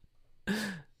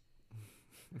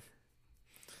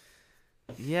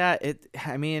 Yeah, it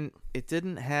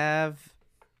didn't have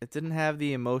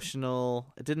the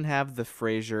emotional, it didn't have the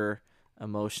Frasier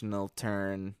emotional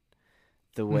turn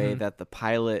the way that the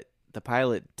pilot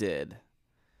did.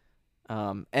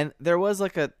 And there was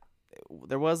like a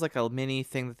mini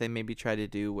thing that they maybe tried to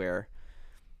do where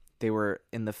they were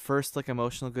in the first like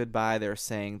emotional goodbye, they were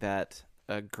saying that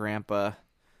grandpa,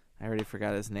 I already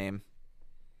forgot his name,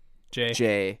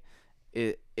 Jay,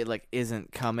 it like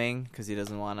isn't coming because he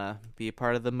doesn't want to be a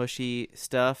part of the mushy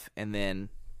stuff, and then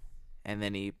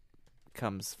he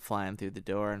comes flying through the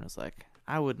door and was like,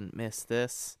 I wouldn't miss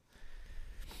this.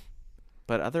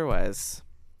 But otherwise,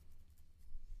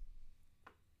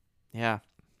 yeah,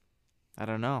 I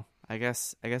don't know. I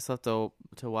guess I'll have to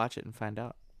watch it and find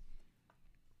out.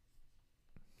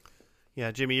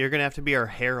 Yeah, Jimmy, you're gonna have to be our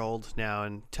herald now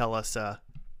and tell us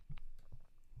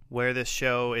where this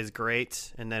show is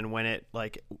great, and then when it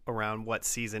like around what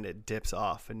season it dips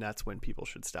off, and that's when people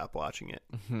should stop watching it.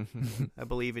 I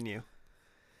believe in you.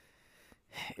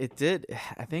 It did.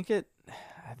 I think it.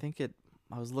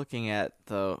 I was looking at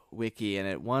the wiki, and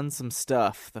it won some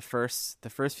stuff. The first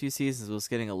few seasons was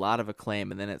getting a lot of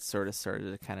acclaim, and then it sort of started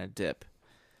to kind of dip.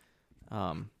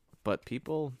 But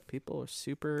people are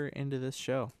super into this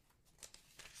show.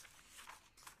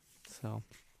 So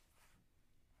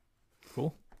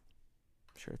cool.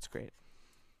 I'm sure it's great.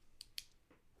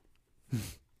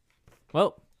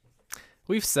 Well,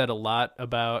 we've said a lot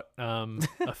about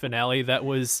a finale that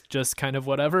was just kind of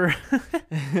whatever.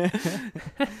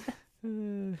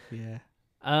 Yeah.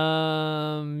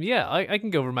 Yeah, I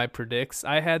can go over my predicts.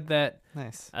 I had that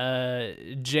Nice.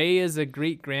 Jay is a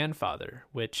great grandfather,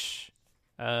 which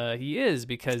he is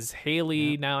because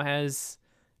Haley now has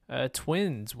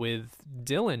twins with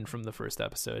Dylan from the first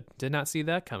episode. Did not see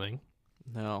that coming.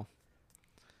 No.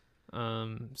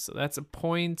 So that's a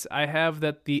point. I have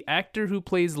that the actor who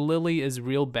plays Lily is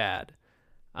real bad.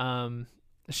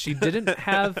 She didn't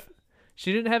have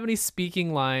any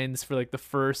speaking lines for like the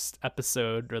first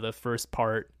episode or the first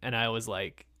part, and I was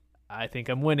like, I think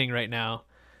I'm winning right now.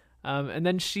 And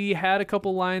then she had a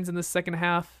couple lines in the second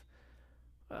half.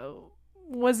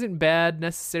 Wasn't bad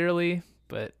necessarily,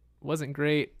 but wasn't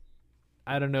great.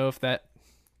 I don't know if that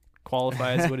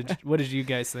qualifies. What did you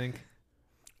guys think?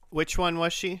 Which one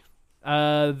was she?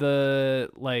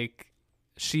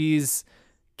 She's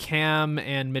Cam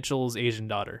and Mitchell's Asian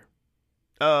daughter.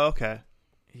 Oh, okay.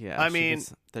 Yeah. I mean,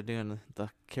 they're doing the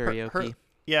karaoke.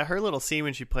 Her little scene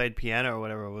when she played piano or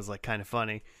whatever was like kind of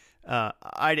funny.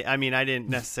 I didn't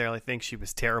necessarily think she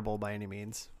was terrible by any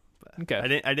means. But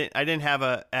Okay. I didn't have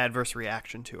a adverse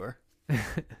reaction to her.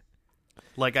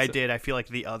 Like I did, I feel like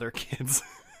the other kids.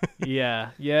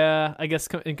 Yeah. I guess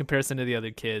in comparison to the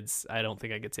other kids, I don't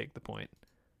think I could take the point.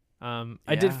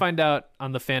 I did find out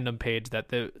on the fandom page that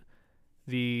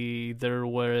there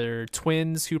were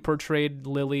twins who portrayed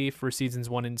Lily for seasons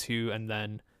 1 and 2, and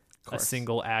then a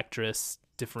single actress,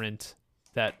 different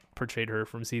that portrayed her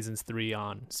from seasons 3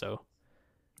 on. So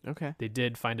Okay. they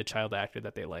did find a child actor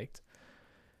that they liked.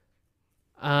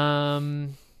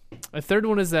 A third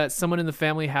one is that someone in the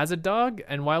family has a dog,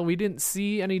 and while we didn't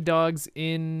see any dogs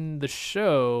in the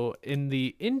show, in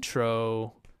the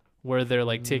intro where they're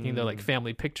like taking their like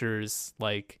family pictures,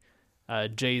 like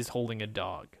Jay's holding a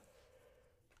dog.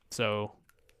 So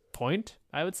point,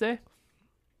 I would say.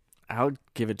 I would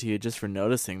give it to you just for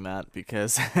noticing that,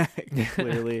 because I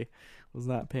clearly was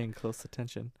not paying close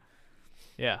attention.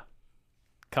 Yeah.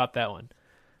 Caught that one.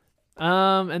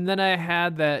 And then I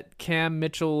had that Cam,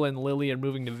 Mitchell, and Lily are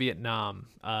moving to Vietnam,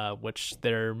 which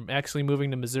they're actually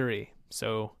moving to Missouri.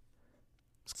 So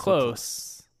it's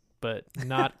close, but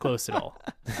not close at all.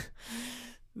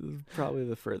 Probably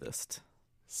the furthest.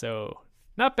 So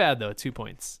not bad, though. 2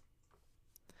 points.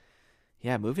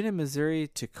 Yeah, moving to Missouri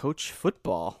to coach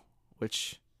football,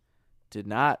 which did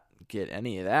not get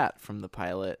any of that from the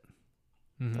pilot.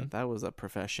 Mm-hmm. That was a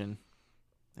profession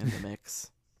in the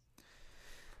mix.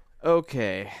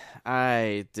 Okay,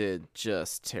 I did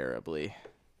just terribly.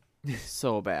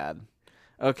 So bad.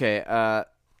 Okay, I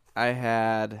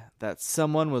had that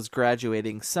someone was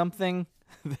graduating something.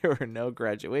 There were no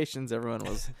graduations. Everyone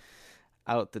was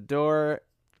out the door.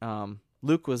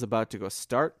 Luke was about to go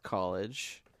start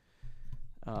college.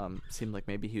 Seemed like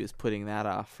maybe he was putting that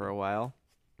off for a while.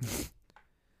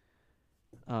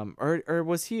 Or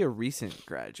was he a recent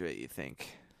graduate, you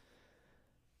think?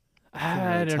 Can't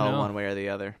I really don't tell know. one way or the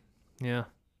other. Yeah.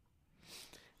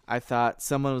 I thought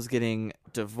someone was getting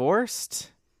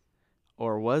divorced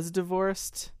or was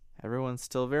divorced. Everyone's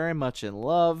still very much in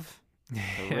love.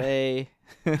 Hooray.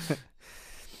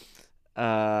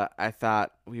 I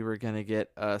thought we were going to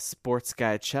get a sports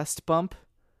guy chest bump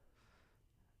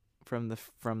from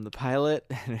the pilot,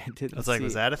 and I didn't I was like, see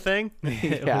was that a thing?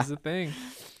 It Yeah. was a thing.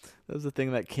 That was the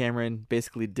thing that Cameron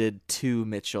basically did to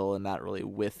Mitchell and not really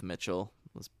with Mitchell,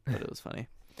 but it was funny.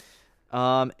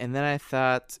 And then I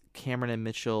thought Cameron and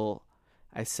Mitchell,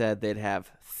 I said they'd have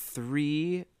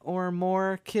 3 or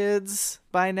more kids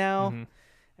by now, Mhm.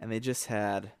 and they just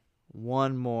had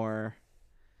 1 more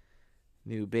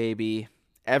new baby.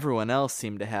 Everyone else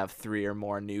seemed to have 3 or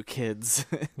more new kids.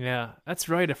 Yeah, that's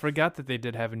right. I forgot that they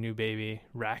did have a new baby,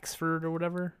 Raxford or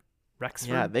whatever. Rexford.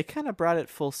 Yeah, they kind of brought it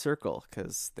full circle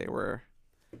because they were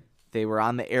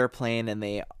on the airplane and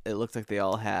it looked like they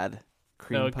all had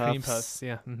cream puffs, cream puffs.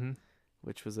 Yeah. Mm-hmm.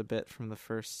 which was a bit from the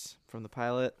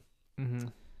pilot.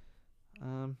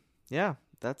 Mm-hmm. Yeah,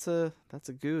 that's a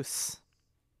goose.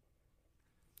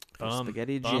 For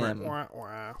Spaghetti bummer. Jim.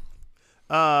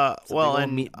 Well, It's a big ol'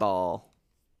 and meatball.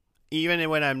 even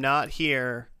when I'm not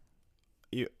here,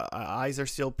 eyes are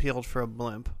still peeled for a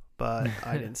blimp, but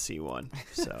I didn't see one.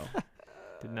 So,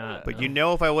 Did not. but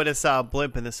if I would have saw a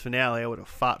blimp in this finale, I would have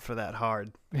fought for that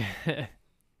hard.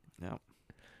 No.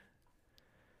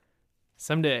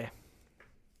 Someday.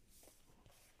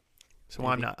 So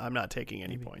Maybe. I'm not taking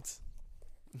any points.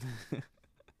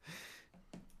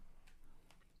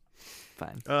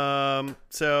 Fine.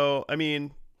 So I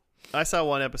mean, I saw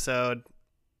one episode.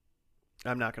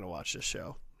 I'm not going to watch this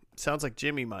show. Sounds like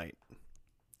Jimmy might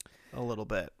a little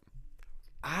bit.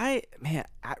 I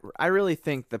really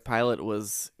think the pilot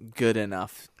was good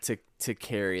enough to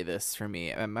carry this for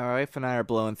me. And my wife and I are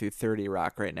blowing through 30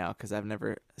 Rock right now because I've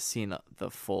never seen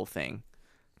the full thing.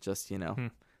 Just,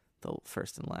 the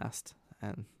first and last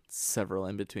and several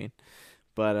in between.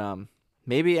 But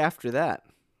maybe after that,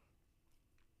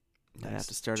 I have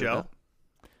to start it Joe? up.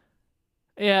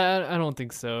 Yeah, I don't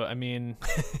think so. I mean,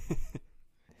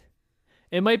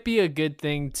 it might be a good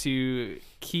thing to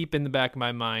keep in the back of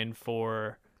my mind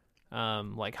for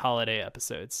like holiday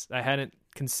episodes. I hadn't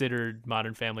considered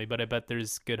Modern Family, but I bet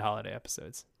there's good holiday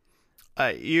episodes.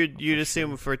 You'd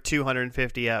assume for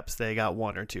 250 eps they got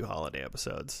 1 or 2 holiday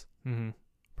episodes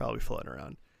probably floating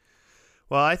around.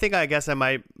 Well, I guess I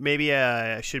might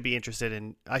I should be interested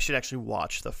in. I should actually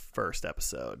watch the first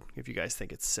episode if you guys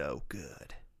think it's so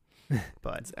good.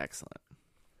 But It's excellent.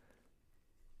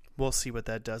 we'll see what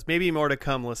that does. Maybe more to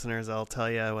come, listeners. I'll tell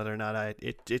you whether or not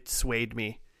it swayed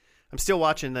me. I'm still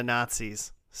watching the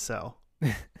Nazis, so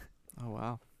Oh,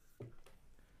 wow.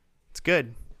 it's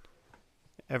good.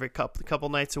 Every couple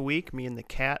nights a week, me and the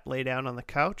cat lay down on the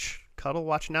couch, cuddle,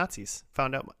 watch Nazis.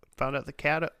 Found out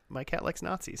my cat likes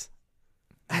Nazis.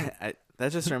 That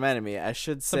just reminded me. I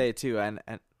should say, too, and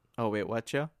oh, wait, what,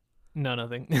 Joe? No,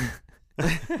 nothing.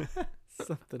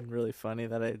 Something really funny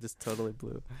that I just totally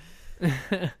blew.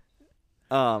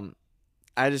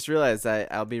 I just realized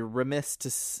I'll be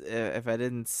remiss if I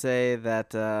didn't say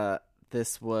that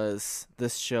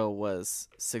this show was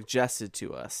suggested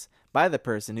to us by the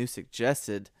person who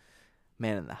suggested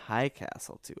Man in the High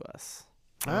Castle to us,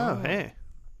 Oh, hey.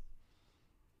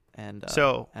 and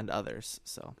So- others.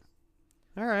 So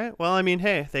All right. Well, I mean,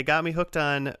 hey, they got me hooked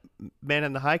on Man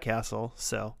in the High Castle,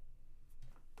 so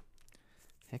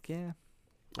heck yeah.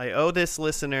 I owe this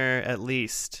listener at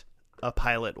least a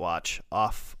pilot watch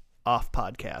off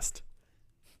podcast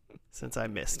since I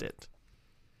missed it.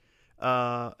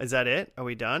 Is that it? Are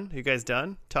we done? Are you guys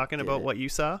done talking Did about it. what you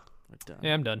saw? We're done.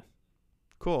 Yeah, I'm done.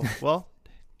 Cool. Well,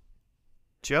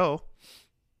 Joe,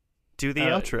 do the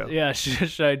outro. Yeah,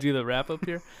 should I do the wrap up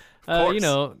here? Of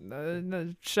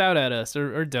You shout at us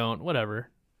or don't, whatever.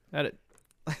 I'm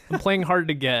playing hard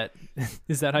to get.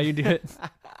 Is that how you do it?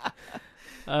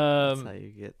 That's how you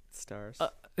get stars.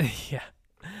 Yeah.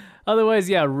 Otherwise,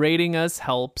 yeah, rating us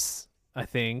helps, I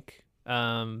think.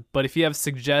 But if you have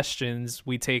suggestions,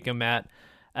 we take them at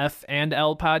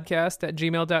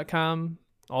fandlpodcast@gmail.com.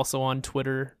 Also on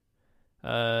Twitter.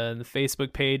 The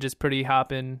Facebook page is pretty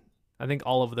hopping. I think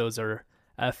all of those are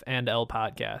F and L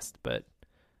podcast. But,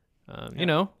 you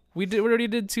know, we already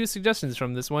did 2 suggestions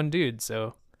from this one dude.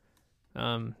 So,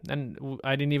 and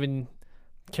I didn't even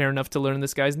care enough to learn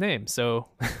this guy's name. So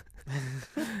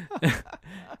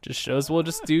just shows we'll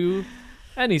just do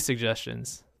any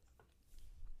suggestions.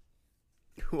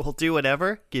 We'll do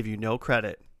whatever, give you no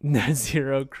credit.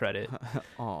 0 credit.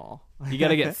 Aw. You got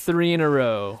to get 3 in a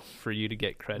row for you to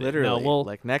get credit. Literally, No,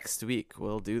 like next week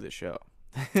we'll do the show.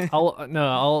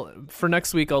 For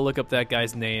next week I'll look up that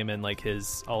guy's name and like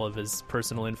all of his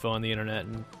personal info on the internet,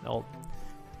 and I'll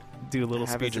do a little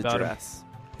Have speech his about him. address.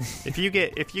 If you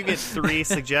get 3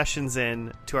 suggestions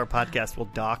in to our podcast, we'll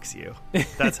dox you.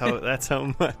 That's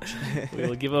how much. We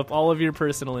will give up all of your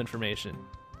personal information.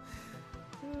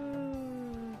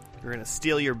 We're gonna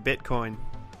steal your Bitcoin.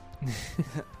 Oh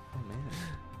man,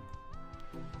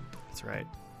 That's right.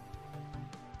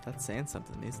 that's saying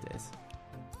something these days.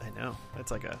 I know.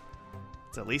 It's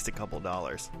at least a couple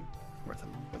dollars worth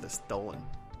of stolen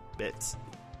bits.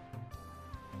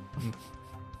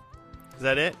 Is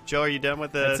that it, Joe? Are you done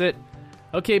with the? That's it.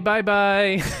 Okay, bye.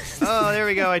 Oh, there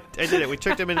we go. I did it. We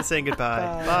tricked him into saying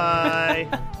goodbye. Bye.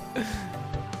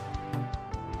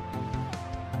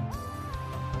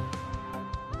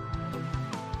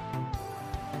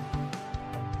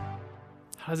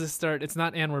 How does it start? It's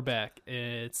not "and we're back."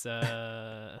 It's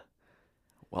Welcome.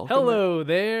 hello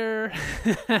there.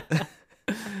 All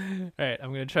right,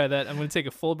 I'm gonna try that. I'm gonna take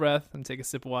a full breath and take a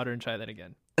sip of water and try that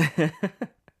again.